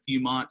Nashville in a few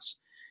months.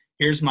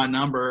 Here's my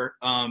number.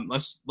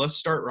 Let's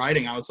start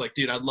writing. I was like,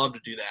 dude, I'd love to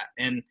do that.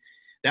 And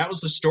that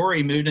was the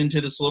story. Moved into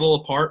this little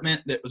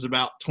apartment that was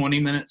about 20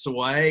 minutes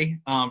away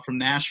from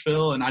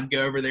Nashville, and I'd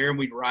go over there and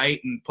we'd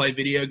write and play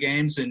video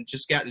games, and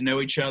just got to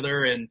know each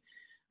other. And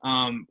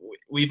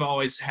we've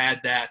always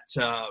had that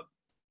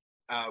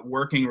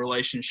working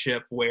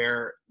relationship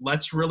where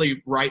let's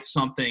really write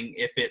something.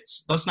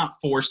 Let's not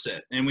force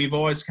it. And we've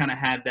always kind of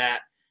had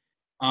that.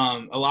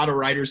 A lot of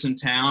writers in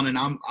town, and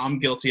I'm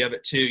guilty of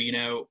it too. You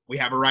know, we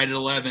have a write at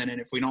 11,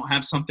 and if we don't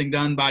have something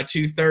done by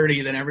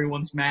 2:30, then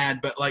everyone's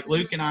mad. But like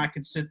Luke and I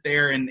could sit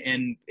there, and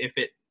if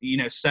it, you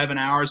know, 7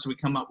 hours, we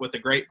come up with a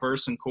great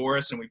verse and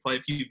chorus, and we play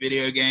a few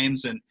video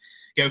games and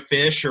go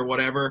fish or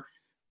whatever.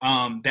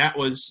 That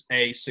was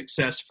a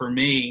success for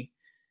me,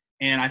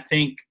 and I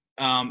think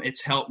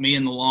it's helped me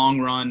in the long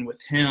run with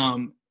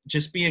him,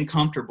 just being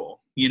comfortable,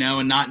 you know,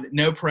 and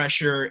no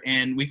pressure.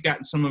 And we've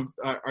gotten some of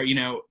our, you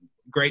know,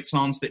 great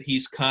songs that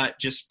he's cut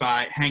just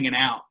by hanging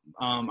out.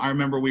 I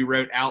remember we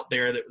wrote Out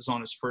There, that was on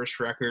his first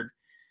record.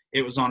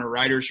 It was on a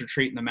writer's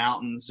retreat in the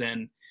mountains,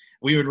 and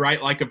we would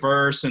write like a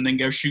verse and then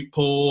go shoot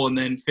pool and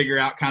then figure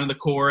out kind of the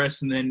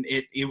chorus. And then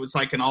it was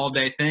like an all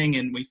day thing,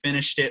 and we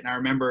finished it. And I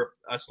remember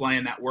us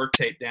laying that work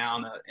tape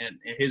down and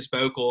his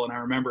vocal. And I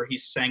remember he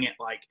sang it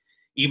like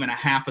even a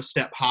half a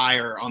step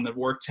higher on the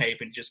work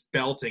tape and just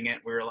belting it.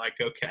 We were like,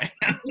 okay,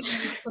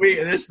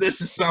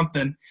 this is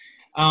something.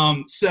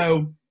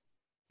 So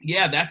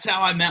yeah, that's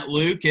how I met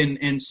Luke.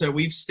 And so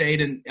we've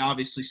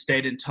obviously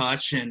stayed in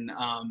touch, and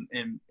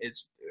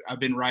I've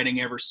been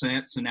writing ever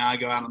since. And now I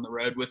go out on the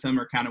road with him,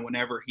 or kind of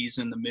whenever he's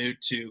in the mood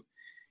to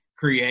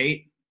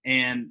create.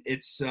 And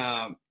it's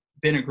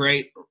been a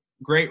great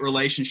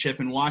relationship,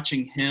 and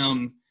watching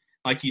him,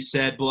 like you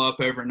said, blow up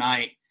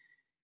overnight.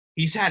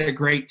 He's had a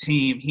great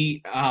team.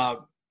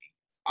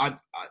 I'm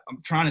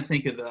trying to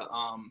think of the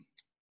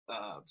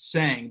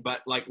saying,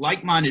 but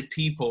like-minded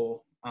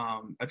people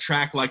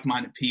attract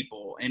like-minded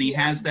people, and he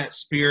has that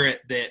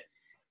spirit that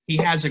he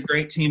has a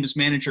great team. His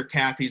manager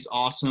Cappy's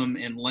awesome,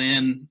 and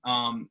Lynn,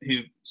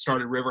 who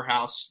started River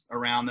House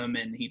around him,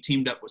 and he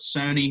teamed up with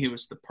Sony, who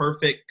was the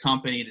perfect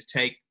company to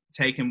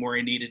take him where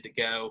he needed to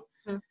go.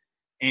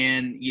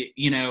 And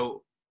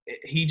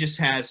he just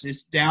has,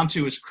 it's down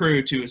to his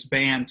crew, to his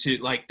band, to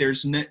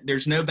there's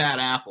no bad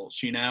apples,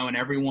 and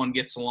everyone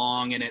gets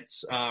along, and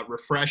it's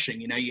refreshing.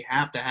 You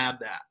have to have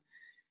that.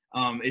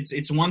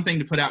 It's one thing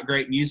to put out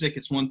great music.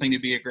 It's one thing to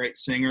be a great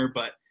singer,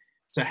 but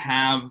to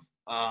have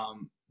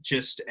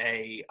just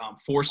a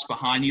force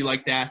behind you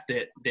like that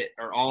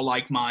are all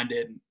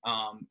like-minded,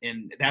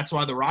 and that's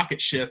why the rocket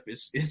ship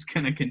is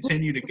going to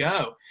continue to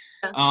go.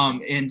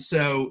 And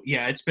so,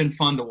 yeah, it's been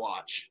fun to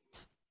watch.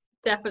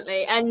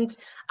 Definitely. And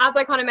as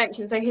I kind of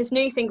mentioned, so his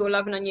new single,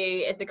 Lovin' On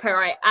You, is a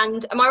co-write.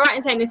 And am I right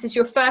in saying this is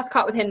your first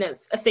cut with him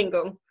that's a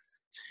single?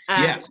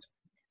 Yes.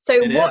 So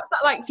what's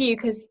that like for you?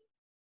 Because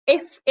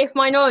if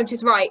my knowledge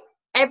is right,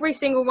 every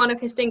single one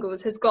of his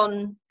singles has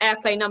gone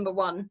airplay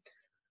 #1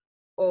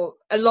 or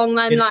along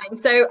that line.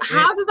 So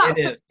how does that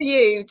feel for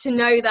you to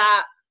know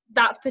that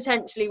that's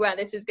potentially where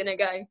this is going to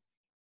go?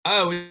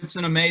 Oh, it's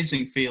an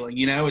amazing feeling.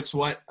 It's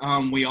what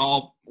we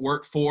all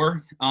work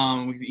for,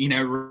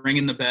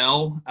 ringing the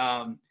bell.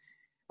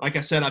 Like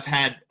I said, I've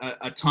had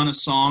a ton of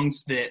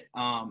songs that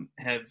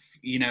have,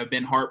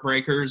 been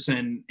heartbreakers,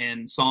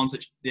 and songs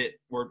that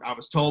I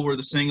was told were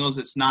the singles.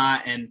 It's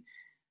not. And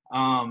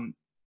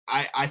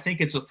I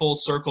think it's a full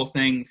circle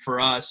thing for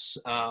us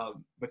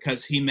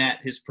because he met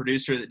his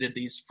producer that did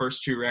these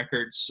first 2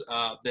 records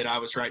that I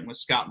was writing with,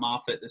 Scott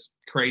Moffat, this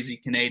crazy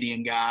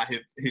Canadian guy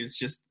who's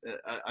just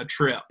a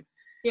trip.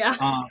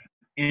 Yeah.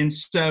 And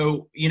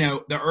so,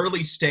 the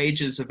early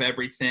stages of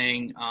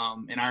everything,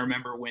 and I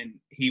remember when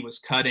he was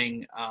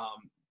cutting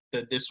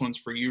the This One's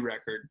For You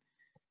record,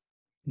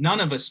 none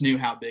of us knew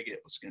how big it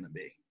was going to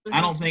be. Mm-hmm.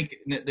 I don't think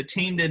the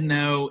team didn't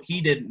know, he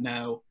didn't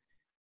know.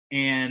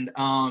 And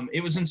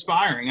it was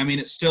inspiring. I mean,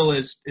 it still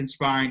is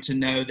inspiring to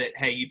know that,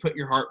 hey, you put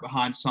your heart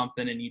behind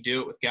something and you do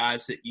it with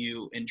guys that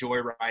you enjoy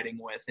writing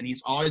with. And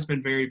he's always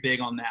been very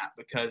big on that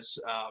because,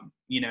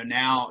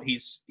 now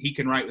he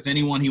can write with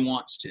anyone he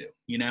wants to.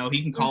 He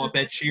can call up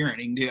Ed Sheeran.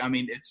 He can do. I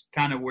mean, it's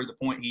kind of where the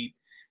point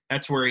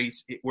that's where he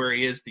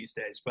is these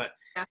days. But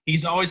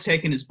he's always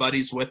taken his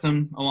buddies with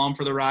him along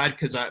for the ride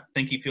because I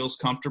think he feels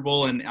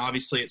comfortable, and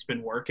obviously it's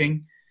been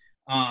working.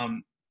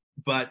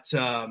 But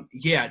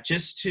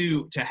just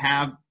to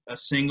have a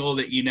single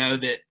that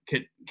that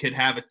could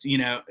have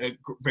a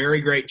very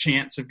great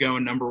chance of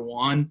going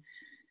 #1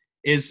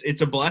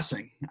 it's a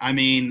blessing. I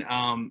mean,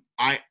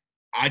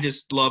 I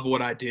just love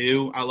what I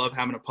do. I love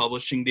having a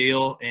publishing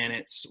deal, and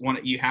it's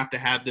you have to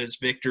have those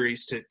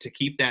victories to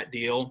keep that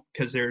deal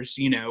because there's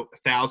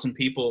 1,000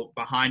 people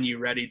behind you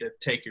ready to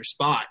take your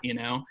spot.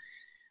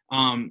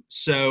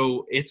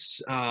 So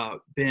it's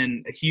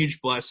been a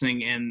huge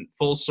blessing and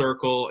full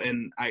circle,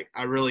 and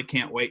I really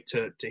can't wait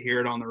to hear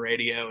it on the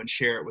radio and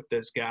share it with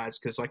those guys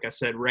because, like I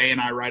said, Ray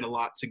and I write a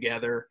lot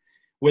together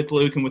with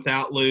Luke and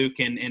without Luke,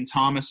 and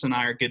Thomas and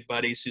I are good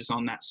buddies who's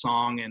on that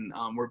song, and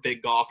we're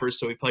big golfers,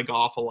 so we play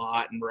golf a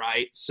lot and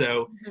write.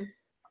 So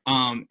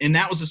and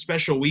that was a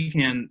special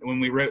weekend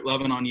when we wrote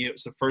Lovin' On You. It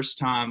was the first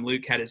time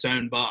Luke had his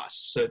own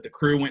bus. So the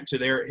crew went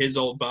to his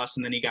old bus,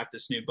 and then he got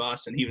this new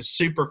bus, and he was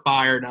super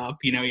fired up.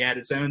 He had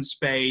his own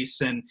space,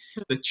 and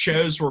the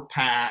shows were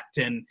packed,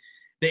 and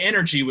the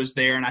energy was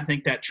there. And I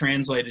think that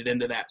translated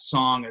into that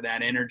song, or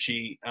that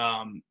energy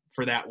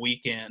for that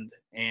weekend.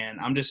 And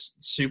I'm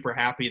just super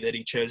happy that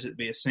he chose it to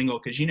be a single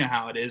because you know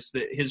how it is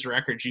that his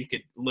records, you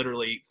could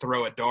literally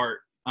throw a dart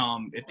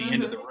at the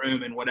end of the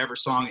room, and whatever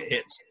song it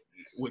hits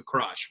would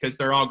crush because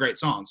they're all great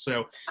songs.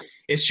 So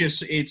it's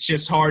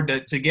just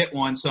hard to get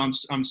one. So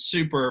I'm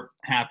super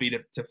happy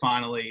to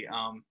finally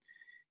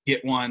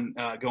get one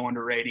going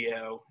to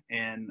radio,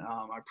 and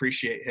I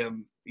appreciate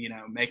him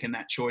making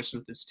that choice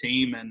with his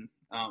team, and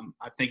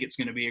I think it's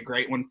going to be a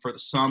great one for the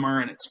summer,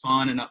 and it's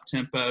fun and up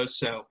tempo,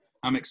 so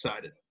I'm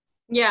excited.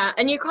 Yeah,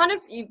 and you kind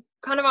of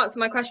answered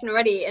my question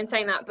already in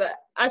saying that, but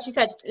as you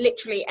said,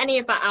 literally any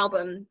of that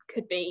album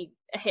could be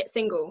a hit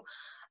single.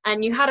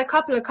 And you had a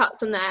couple of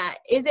cuts on there.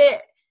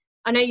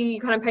 I know you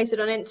kind of posted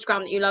on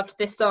Instagram that you loved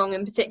this song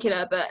in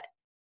particular, but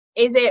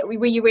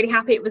were you really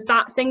happy it was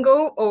that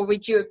single, or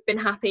would you have been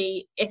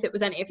happy if it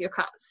was any of your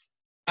cuts?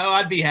 Oh,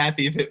 I'd be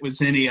happy if it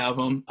was any of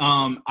them.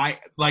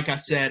 Like I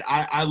said,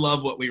 I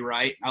love what we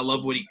write. I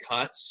love what he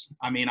cuts.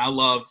 I mean, I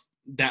love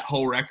that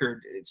whole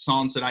record. It's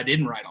songs that I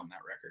didn't write on that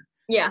record.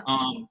 Yeah.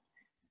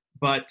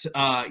 But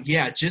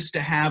just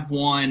to have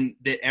one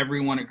that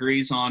everyone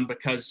agrees on,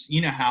 because you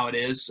know how it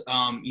is.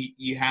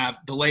 You have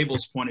the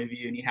label's point of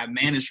view, and you have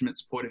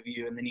management's point of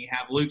view, and then you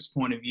have Luke's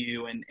point of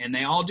view, and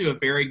they all do a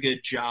very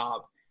good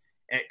job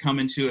at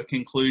coming to a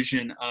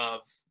conclusion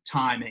of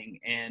timing.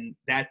 And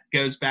that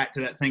goes back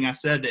to that thing I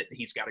said, that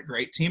he's got a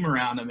great team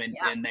around him,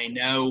 and they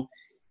know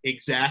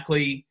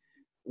exactly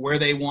where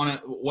they want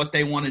to, what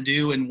they want to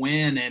do and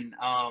when.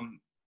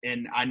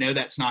 And I know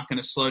that's not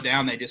going to slow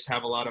down. They just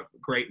have a lot of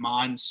great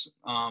minds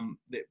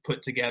that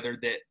put together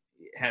that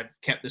have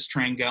kept this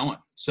train going.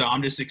 So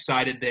I'm just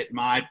excited that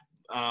my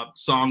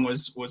song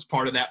was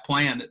part of that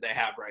plan that they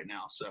have right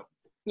now. So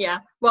yeah,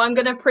 well, I'm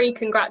going to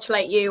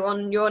pre-congratulate you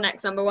on your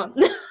next number one.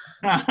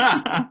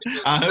 I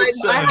hope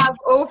so. I have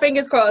all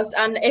fingers crossed,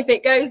 and if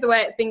it goes the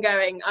way it's been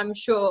going, I'm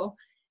sure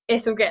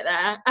it'll get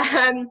there.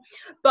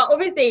 But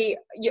obviously,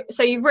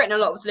 so you've written a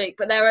lot with Luke,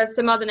 but there are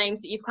some other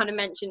names that you've kind of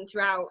mentioned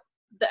throughout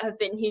that have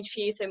been huge for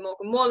you. So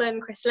Morgan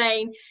Wallen, Chris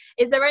Lane.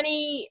 Is there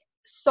any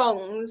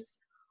songs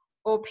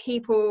or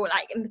people,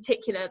 like, in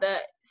particular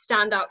that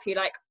stand out for you?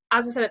 Like,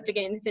 as I said at the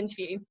beginning of this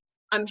interview,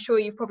 I'm sure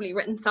you've probably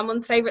written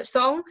someone's favourite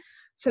song.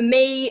 For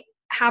me,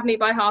 Have Me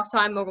by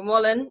Halftime, Morgan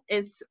Wallen,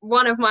 is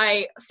one of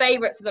my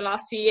favourites of the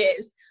last few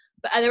years.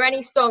 But are there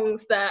any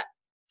songs that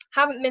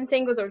haven't been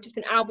singles or just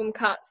been album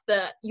cuts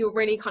that you're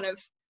really kind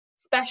of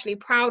especially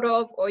proud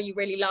of, or you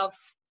really love?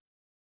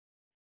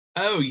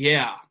 Oh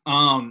yeah.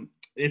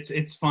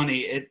 It's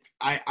funny.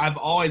 I've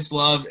always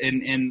loved,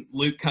 and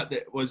Luke cut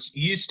that was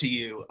Used to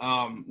You,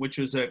 which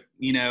was an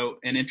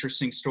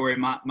interesting story.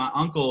 My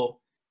uncle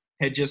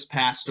had just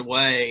passed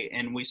away,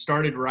 and we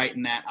started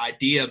writing that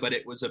idea, but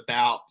it was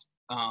about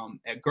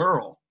a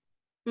girl.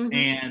 Mm-hmm.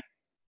 And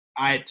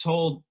I had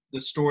told the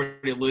story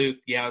to Luke.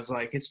 Yeah, I was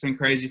like, it's been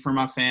crazy for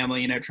my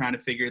family, trying to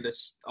figure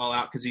this all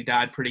out, because he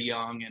died pretty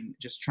young, and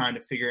just trying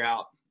to figure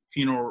out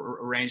funeral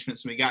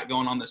arrangements. And we got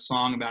going on this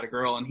song about a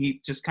girl, and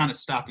he just kind of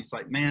stopped. He's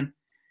like, man,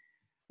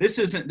 this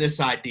isn't this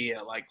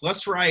idea. Like,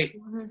 let's write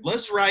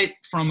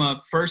from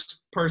a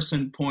first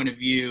person point of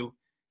view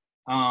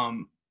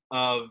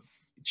of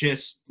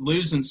just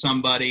losing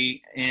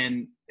somebody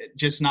and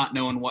just not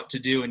knowing what to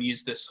do, and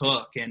use this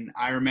hook. And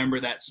I remember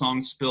that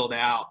song spilled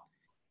out,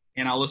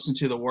 and I listened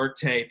to the work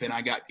tape, and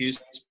I got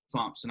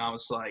goosebumps, and I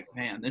was like,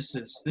 man, this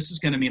is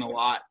going to mean a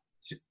lot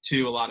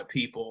to a lot of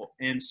people.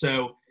 And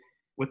so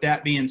with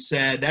that being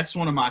said, that's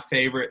one of my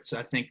favorites,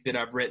 I think, that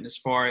I've written, as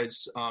far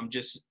as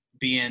just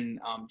being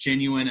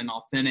genuine and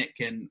authentic,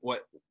 and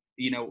what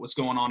was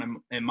going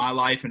on in my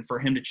life. And for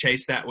him to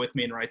chase that with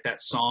me and write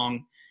that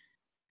song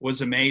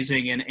was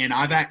amazing. And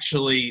I've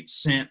actually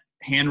sent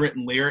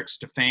handwritten lyrics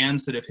to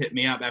fans that have hit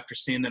me up after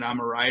seeing that I'm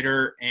a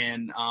writer,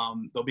 and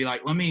they'll be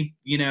like, let me,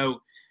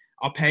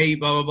 I'll pay you,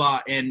 blah, blah,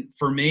 blah. And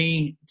for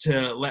me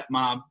to let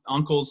my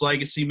uncle's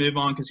legacy move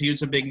on, because he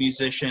was a big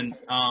musician,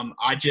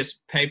 I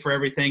just pay for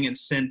everything and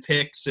send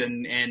pics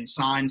and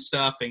sign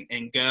stuff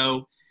and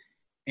go.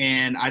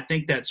 And I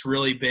think that's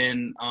really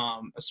been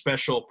a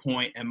special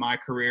point in my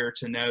career,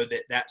 to know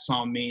that that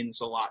song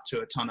means a lot to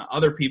a ton of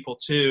other people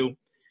too.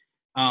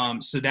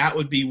 So that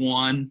would be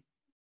one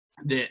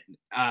that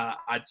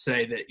I'd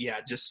say that, yeah,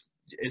 just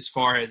as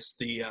far as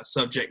the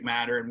subject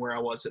matter and where I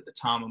was at the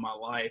time of my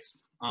life.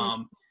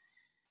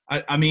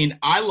 I mean,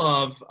 I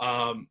love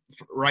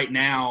right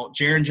now,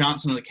 Jaron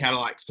Johnson of the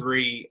Cadillac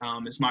 3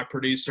 is my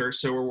producer.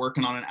 So we're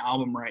working on an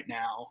album right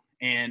now,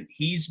 and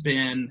he's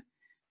been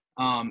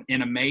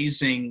an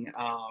amazing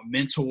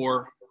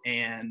mentor,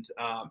 and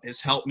has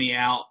helped me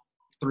out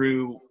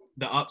through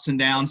the ups and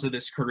downs of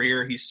this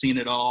career. He's seen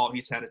it all.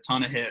 He's had a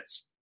ton of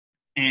hits.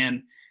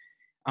 And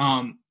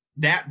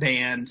that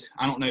band,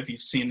 I don't know if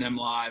you've seen them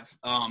live,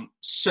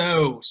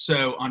 so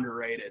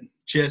underrated.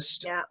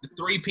 Just the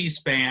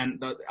three-piece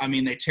band.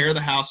 They tear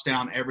the house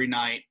down every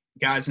night.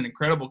 Guy's an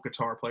incredible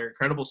guitar player,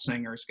 incredible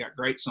singer. He's got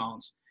great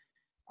songs.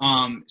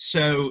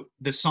 So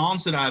the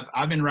songs that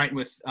I've been writing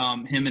with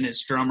him and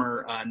his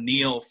drummer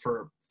Neil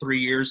for 3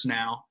 years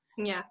now.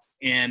 Yeah.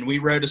 And we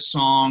wrote a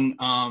song,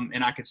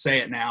 and I could say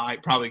it now. I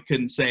probably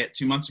couldn't say it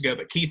 2 months ago,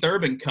 but Keith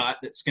Urban cut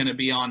that's going to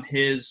be on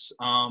his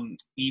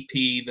EP,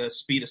 The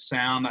Speed of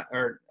Sound,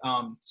 or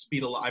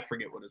Speed of Life. I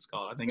forget what it's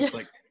called. I think it's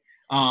like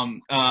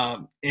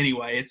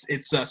anyway,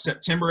 it's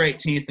September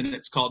 18th, and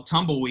it's called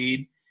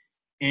Tumbleweed.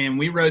 And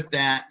we wrote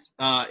that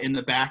in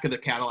the back of the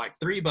Cadillac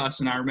 3 bus.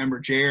 And I remember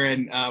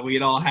Jaron, we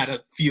had all had a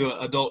few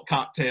adult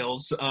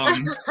cocktails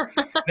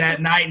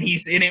that night.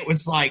 And it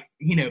was like,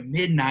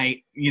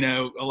 midnight,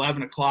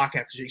 11 o'clock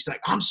after. He's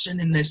like, I'm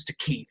sending this to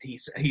Keith.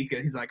 He's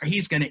like,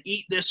 he's going to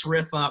eat this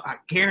riff up. I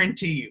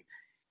guarantee you.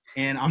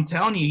 And I'm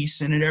telling you, he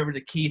sent it over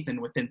to Keith.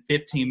 And within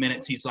 15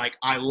 minutes, he's like,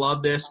 I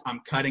love this.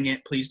 I'm cutting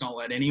it. Please don't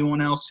let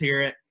anyone else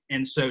hear it.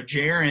 And so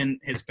Jaron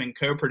has been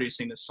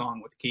co-producing this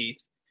song with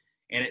Keith.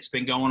 And it's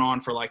been going on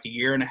for like a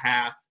year and a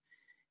half.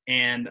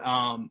 And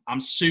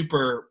I'm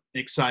super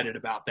excited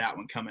about that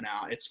one coming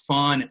out. It's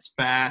fun. It's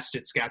fast.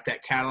 It's got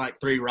that Cadillac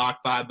 3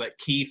 rock vibe, but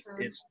Keith,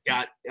 it's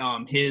got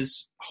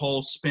his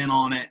whole spin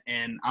on it.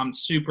 And I'm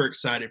super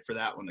excited for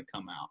that one to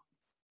come out.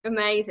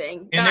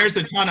 Amazing. And there's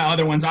a ton of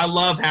other ones. I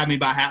love Have Me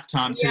by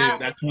Halftime too. Yeah.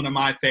 That's one of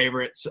my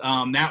favorites.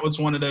 That was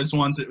one of those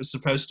ones that was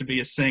supposed to be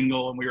a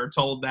single. And we were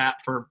told that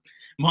for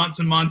months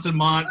and months and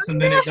months. And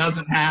then it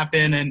doesn't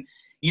happen. And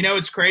You know,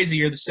 it's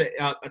crazy.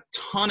 A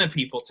ton of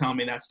people tell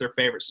me that's their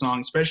favorite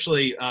song,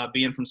 especially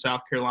being from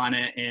South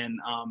Carolina, and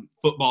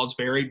football is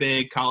very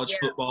big, college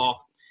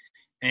football,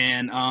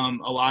 and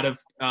a lot of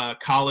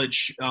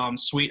college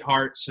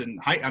sweethearts and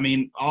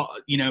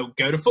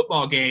go to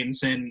football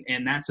games, and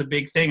that's a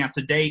big thing. That's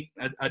a date,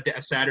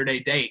 a Saturday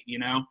date, you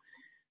know.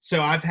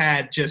 So I've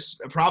had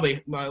just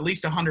probably at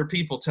least 100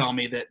 people tell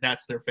me that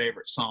that's their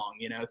favorite song,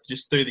 you know,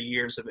 just through the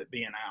years of it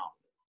being out.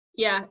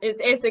 Yeah,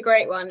 it's a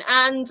great one.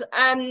 And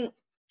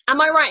am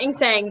I right in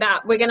saying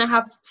that we're going to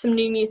have some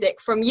new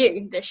music from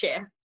you this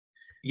year?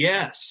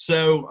 Yes.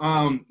 So,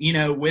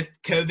 with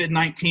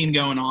COVID-19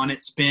 going on,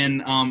 it's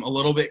been a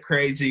little bit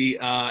crazy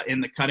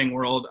in the cutting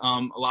world. A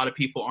lot of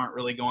people aren't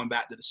really going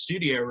back to the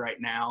studio right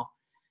now.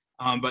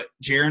 But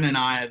Jaron and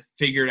I have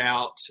figured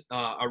out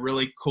a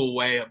really cool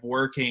way of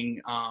working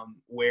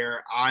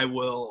where I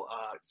will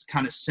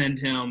kind of send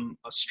him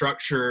a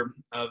structure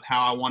of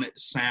how I want it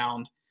to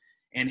sound.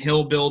 And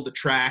he'll build the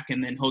track,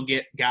 and then he'll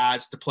get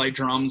guys to play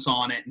drums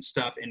on it and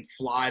stuff and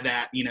fly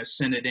that,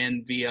 send it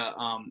in via,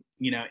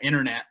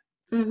 internet.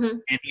 Mm-hmm.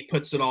 And he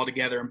puts it all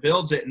together and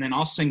builds it. And then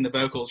I'll sing the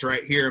vocals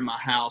right here in my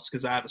house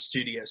because I have a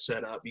studio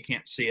set up. You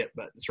can't see it,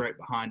 but it's right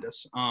behind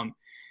us.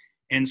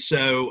 And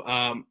so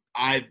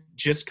I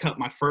just cut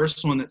my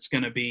first one that's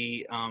going to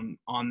be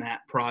on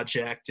that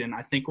project. And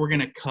I think we're going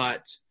to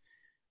cut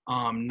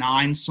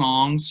 9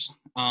 songs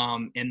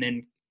and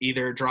then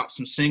either drop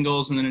some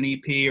singles and then an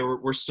EP, or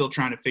we're still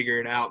trying to figure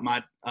it out.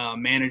 My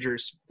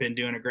manager's been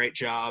doing a great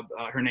job.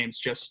 Her name's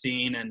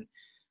Justine, and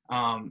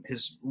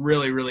has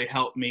really, really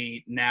helped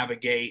me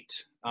navigate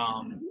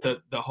the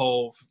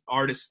whole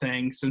artist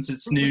thing since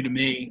it's new to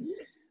me.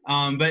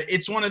 But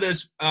it's one of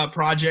those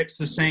projects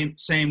the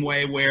same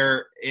way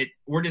where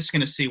we're just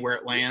going to see where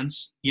it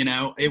lands. You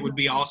know, it would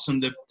be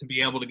awesome to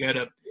be able to go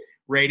to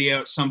radio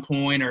at some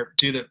point or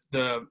do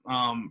the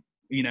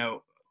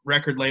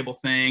record label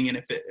thing,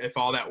 and if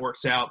all that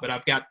works out. But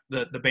I've got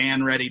the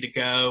band ready to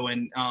go,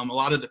 and a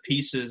lot of the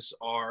pieces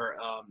are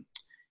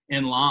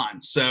in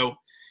line. So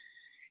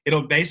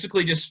it'll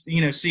basically just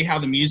see how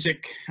the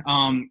music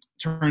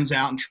turns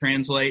out and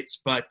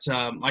translates. But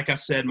like I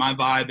said, my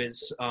vibe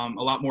is a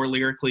lot more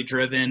lyrically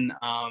driven,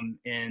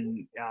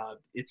 and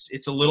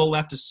it's a little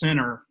left of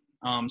center.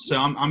 So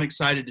I'm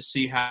excited to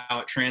see how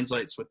it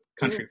translates with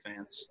country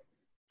fans.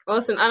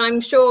 Awesome. And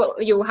I'm sure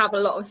you'll have a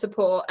lot of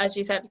support, as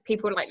you said,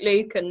 people like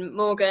Luke and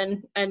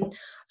Morgan and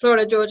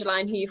Florida Georgia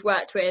Line who you've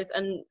worked with,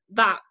 and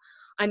that,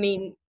 I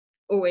mean,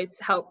 always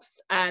helps.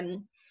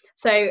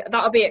 So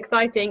that'll be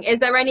exciting. Is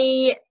there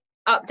any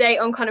update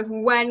on kind of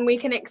when we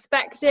can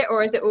expect it,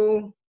 or is it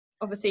all,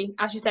 obviously,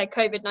 as you said,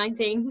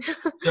 COVID-19?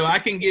 So I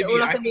can give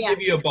you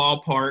a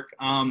ballpark.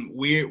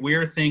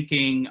 We're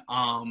thinking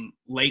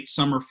late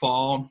summer,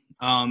 fall,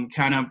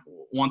 kind of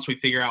once we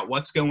figure out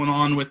what's going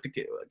on with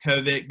the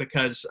COVID,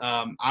 because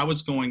I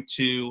was going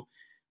to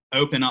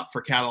open up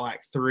for Cadillac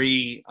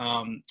 3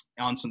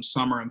 on some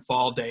summer and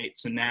fall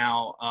dates, and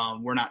now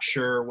we're not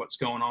sure what's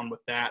going on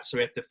with that, so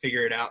we have to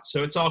figure it out.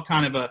 So it's all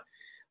kind of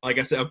like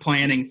I said, a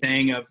planning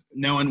thing of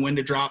knowing when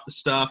to drop the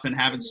stuff and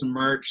having some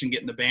merch and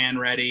getting the band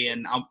ready.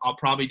 And I'll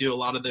probably do a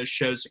lot of those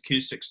shows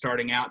acoustic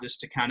starting out, just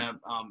to kind of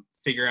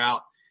figure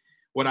out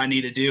what I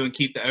need to do and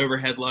keep the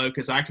overhead low,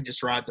 because I could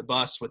just ride the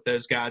bus with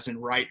those guys and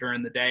write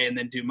during the day and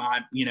then do my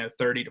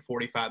 30 to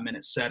 45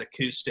 minute set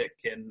acoustic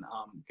and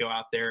go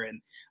out there. And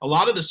a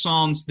lot of the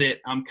songs that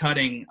I'm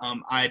cutting,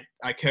 I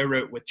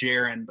co-wrote with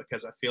Jaron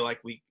because I feel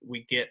like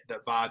we get the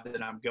vibe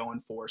that I'm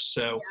going for.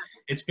 So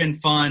It's been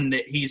fun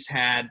that he's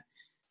had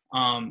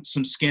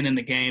some skin in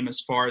the game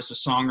as far as the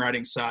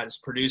songwriting side as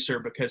producer,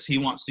 because he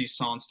wants these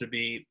songs to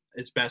be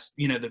as best,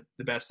 the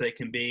best they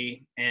can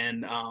be.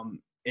 And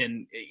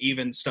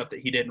even stuff that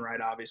he didn't write,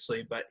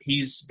 obviously, but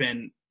he's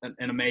been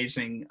an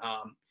amazing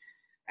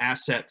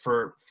asset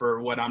for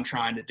what I'm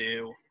trying to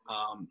do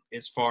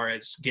as far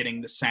as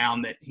getting the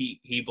sound that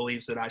he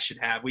believes that I should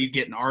have. We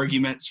get in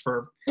arguments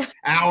for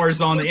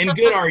hours in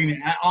good argument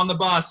on the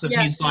bus of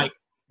he's like,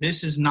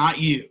 this is not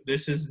you.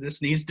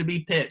 This needs to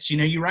be pitched.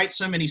 You write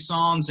so many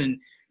songs and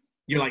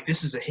you're like,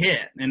 this is a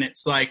hit. And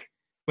it's like,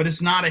 but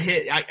it's not a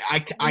hit.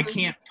 I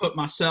can't put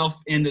myself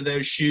into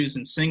those shoes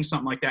and sing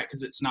something like that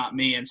because it's not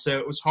me. And so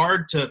it was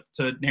hard to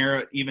narrow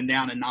it even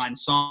down to 9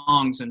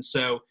 songs. And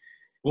so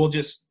we'll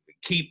just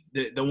keep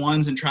the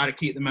ones and try to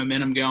keep the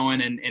momentum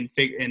going and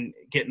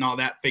getting all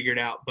that figured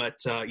out. But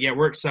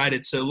we're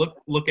excited. So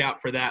look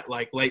out for that,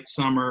 like late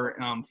summer,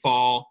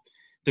 fall,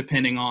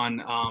 depending on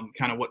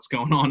kind of what's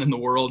going on in the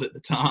world at the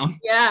time.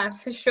 Yeah,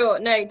 for sure.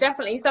 No,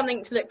 definitely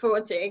something to look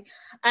forward to.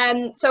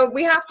 So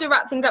we have to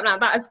wrap things up now.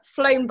 That has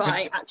flown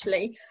by,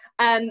 actually.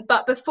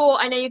 But before,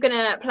 I know you're going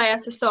to play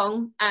us a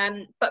song,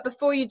 but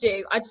before you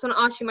do, I just want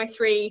to ask you my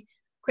 3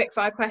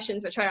 quick-fire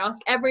questions, which I ask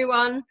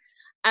everyone.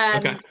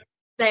 Okay.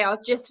 They are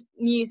just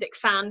music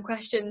fan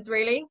questions,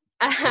 really.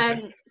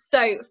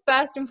 So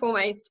first and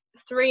foremost,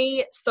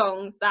 3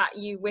 songs that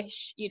you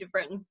wish you'd have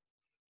written.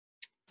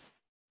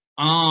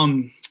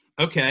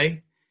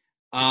 Okay.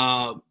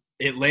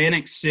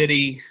 Atlantic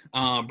City,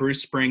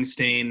 Bruce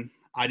Springsteen.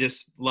 I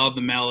just love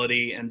the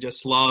melody and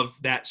just love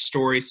that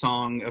story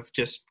song of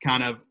just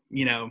kind of,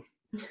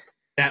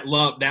 that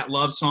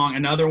love song.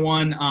 Another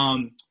one,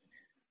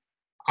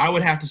 I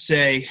would have to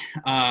say,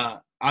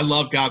 I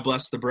love God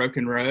Bless the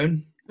Broken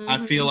Road. Mm-hmm.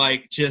 I feel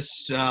like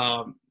just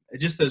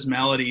those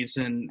melodies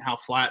and how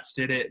Flats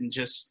did it, and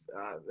just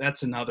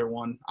that's another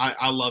one.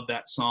 I love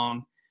that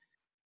song.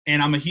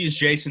 And I'm a huge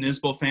Jason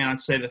Isbell fan. I'd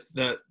say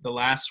the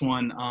last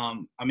one,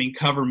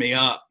 Cover Me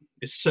Up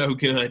is so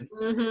good.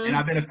 Mm-hmm. And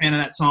I've been a fan of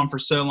that song for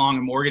so long,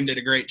 and Morgan did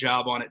a great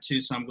job on it too.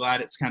 So I'm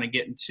glad it's kind of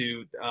getting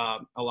to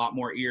a lot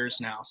more ears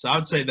now. So I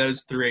would say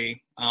those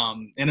three.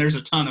 And there's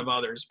a ton of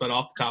others, but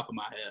off the top of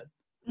my head.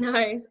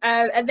 Nice.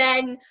 And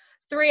then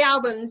 3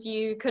 albums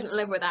you couldn't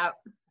live without.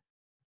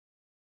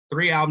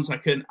 3 albums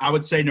I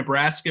would say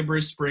Nebraska,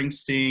 Bruce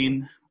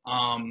Springsteen.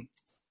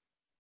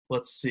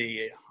 Let's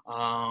see.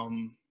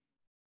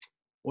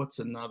 What's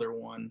another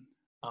one?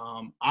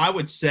 I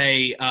would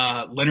say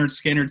Leonard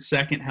Skinner's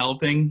Second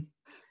Helping.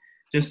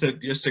 Just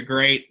a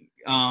great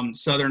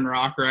Southern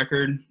rock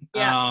record.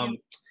 Yeah.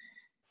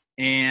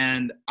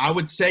 And I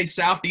would say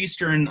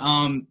Southeastern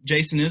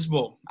Jason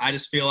Isbell. I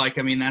just feel like,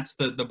 that's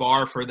the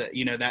bar for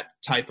that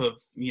type of,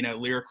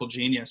 lyrical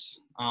genius.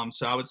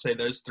 So I would say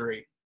those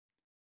 3.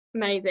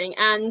 Amazing.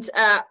 And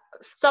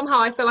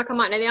somehow I feel like I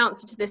might know the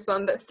answer to this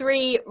one, but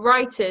 3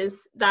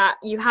 writers that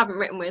you haven't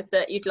written with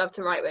that you'd love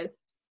to write with.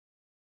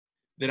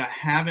 That I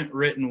haven't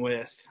written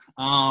with.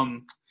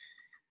 I'll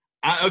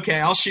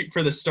shoot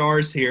for the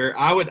stars here.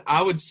 I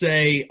would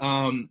say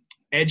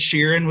Ed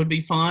Sheeran would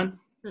be fun.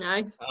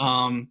 Nice.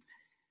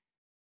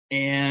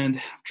 And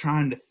I'm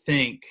trying to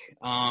think.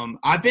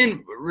 I've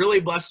been really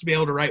blessed to be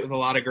able to write with a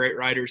lot of great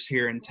writers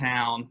here in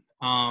town.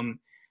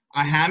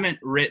 I haven't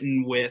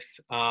written with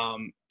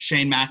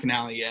Shane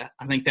McAnally yet.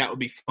 I think that would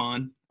be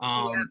fun.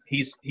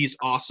 He's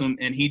awesome,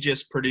 and he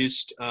just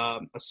produced a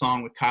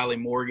song with Kylie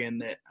Morgan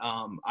that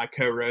I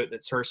co-wrote.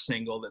 That's her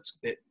single.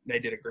 They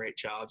did a great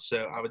job.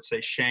 So I would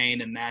say Shane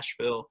and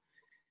Nashville.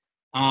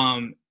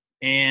 And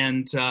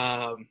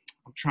I'm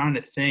trying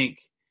to think.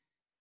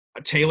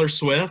 Taylor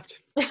Swift.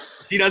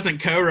 She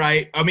doesn't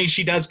co-write.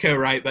 She does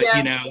co-write, but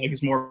like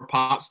it's more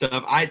pop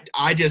stuff.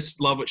 I just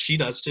love what she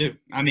does too.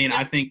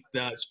 I think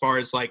that as far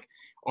as like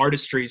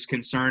artistry is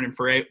concerned, and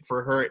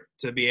for her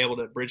to be able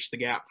to bridge the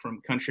gap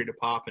from country to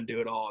pop and do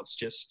it all, it's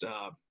just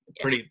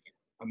pretty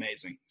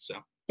amazing. So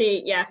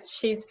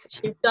she's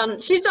done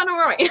all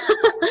right.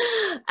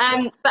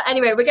 But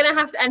anyway, we're gonna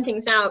have to end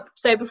things now.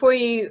 So before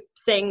you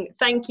sing,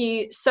 thank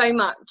you so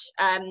much.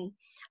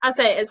 I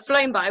say it's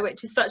flown by,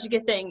 which is such a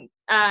good thing.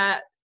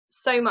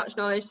 So much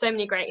knowledge, so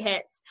many great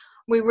hits.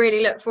 We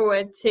really look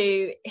forward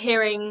to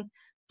hearing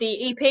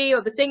the EP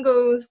or the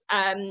singles,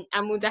 and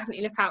we'll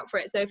definitely look out for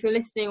it. So if you're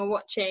listening or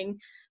watching,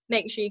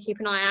 make sure you keep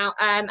an eye out.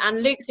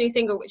 And Luke's new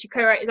single, which you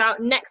co-wrote, is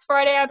out next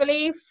Friday, I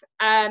believe.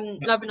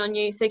 Loving on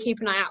You. So keep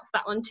an eye out for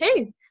that one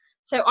too.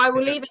 So I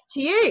will leave it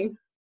to you.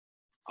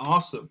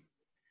 Awesome.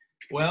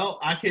 Well,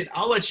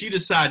 I'll let you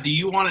decide. Do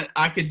you want it?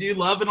 I could do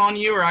Loving on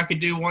You, or I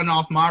could do one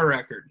off my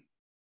record.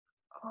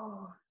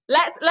 Oh,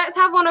 let's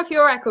have one off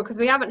your record because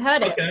we haven't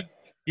heard it. Okay.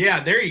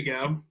 Yeah, there you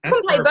go. You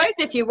can play both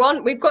if you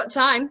want. We've got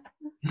time.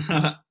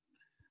 All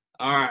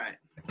right.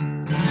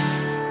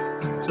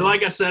 So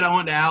like I said, I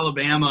went to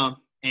Alabama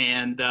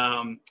and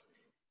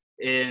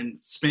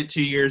spent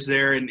 2 years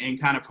there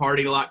and kind of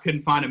partied a lot.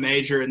 Couldn't find a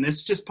major, and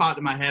this just popped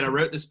in my head. I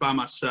wrote this by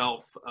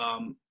myself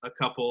a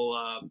couple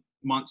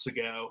months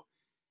ago,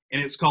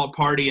 and it's called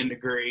Party and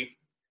Degree.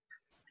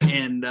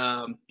 And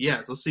so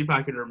let's see if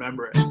I can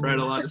remember it. I wrote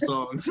a lot of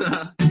songs.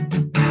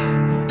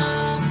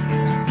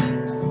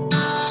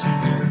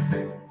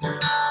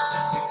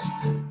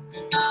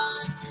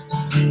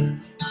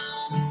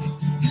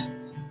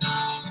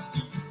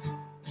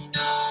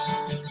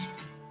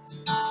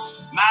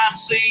 My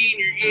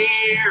senior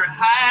year of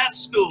high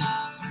school,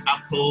 I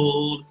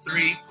pulled a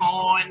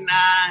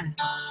 3.9.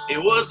 It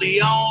was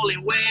the only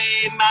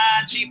way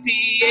my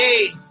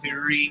GPA could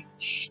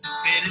reach the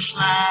finish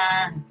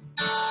line.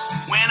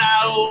 When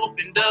I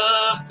opened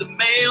up the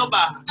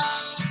mailbox,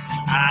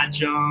 I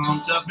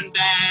jumped up and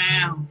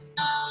down.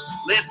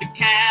 Left the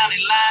county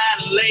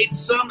line in late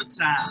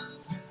summertime,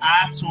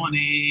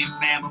 I-20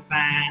 Bama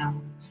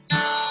bound.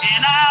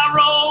 And I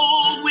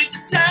rolled with the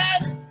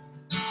tide,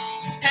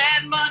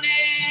 had money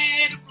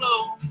to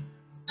blow,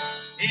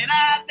 and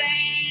I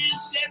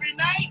danced every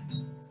night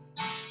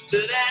to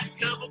that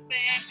cover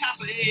band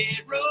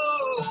Copperhead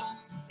Road.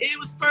 It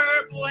was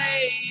purple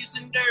haze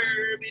and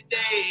derby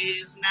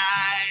days,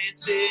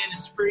 nights in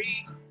it's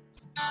free.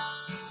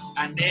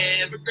 I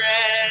never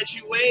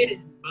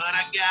graduated, but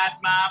I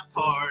got my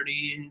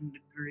partying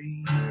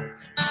degree.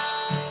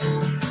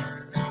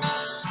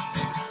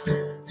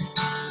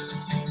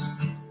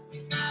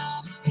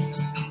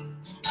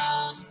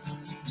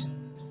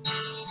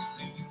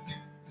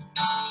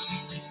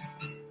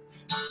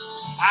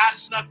 I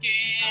snuck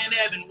in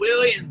Evan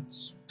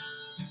Williams,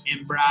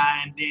 and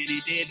Brian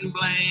Denny didn't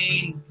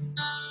blink.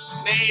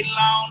 Made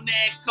long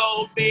neck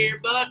cold beer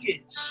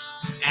buckets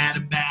out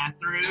of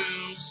bathroom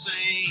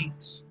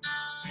sinks.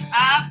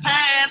 I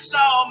passed passed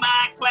all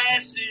my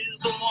classes,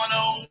 the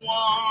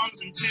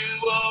 101s and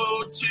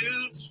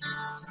 202s.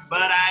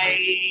 But I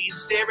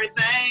aced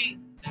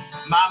everything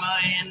Mama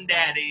and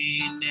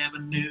Daddy never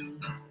knew.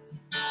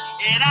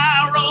 And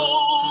I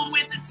rolled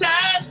with the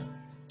tide,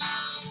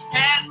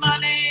 had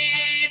money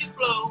to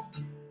blow.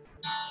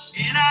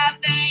 And I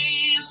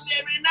danced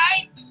every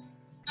night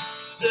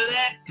to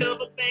that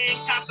cover band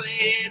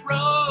Copperhead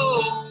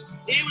Road.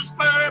 It was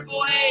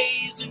purple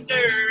haze and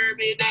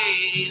derby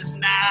days,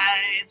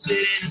 nights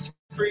it is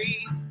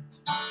free.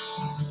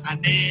 I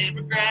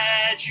never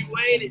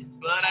graduated,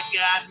 but I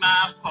got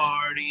my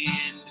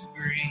partying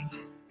degree.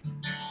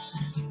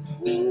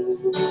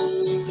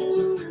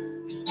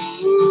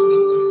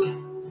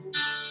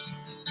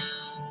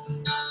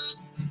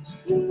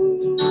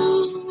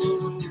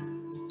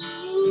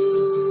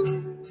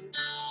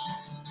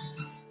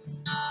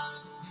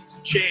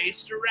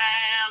 Chased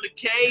around a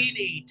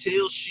Katie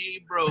till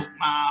she broke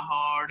my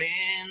heart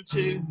in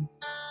two.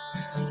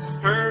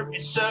 Hurt me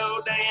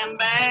so damn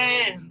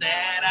bad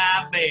that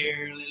I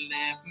barely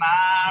left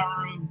my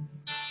room.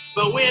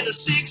 But with a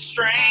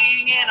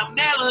 6-string and a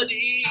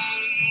melody,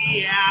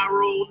 I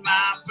wrote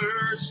my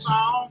first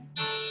song.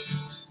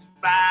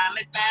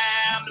 Finally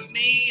found a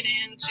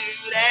meaning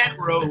to that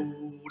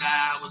road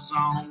I was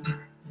on.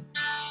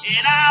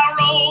 And I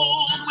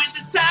rolled with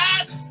the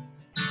tide,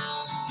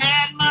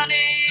 had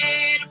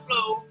money to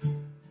blow.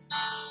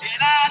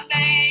 And I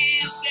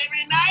danced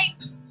every night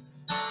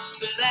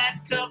to that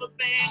cover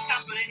band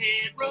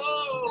Copperhead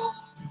Road.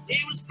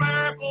 It was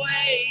purple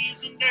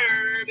haze and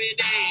derby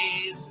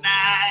days,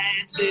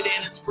 nights it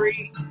in its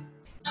free.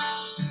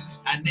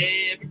 I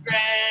never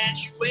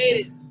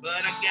graduated,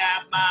 but I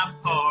got my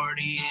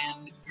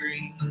partying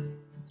degree.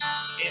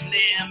 And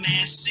them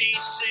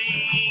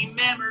SCC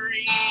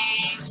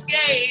memories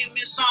gave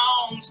me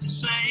songs to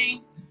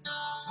sing.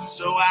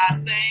 So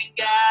I thank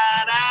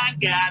God I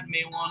got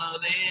me one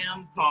of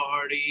them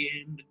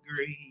partying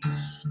degrees.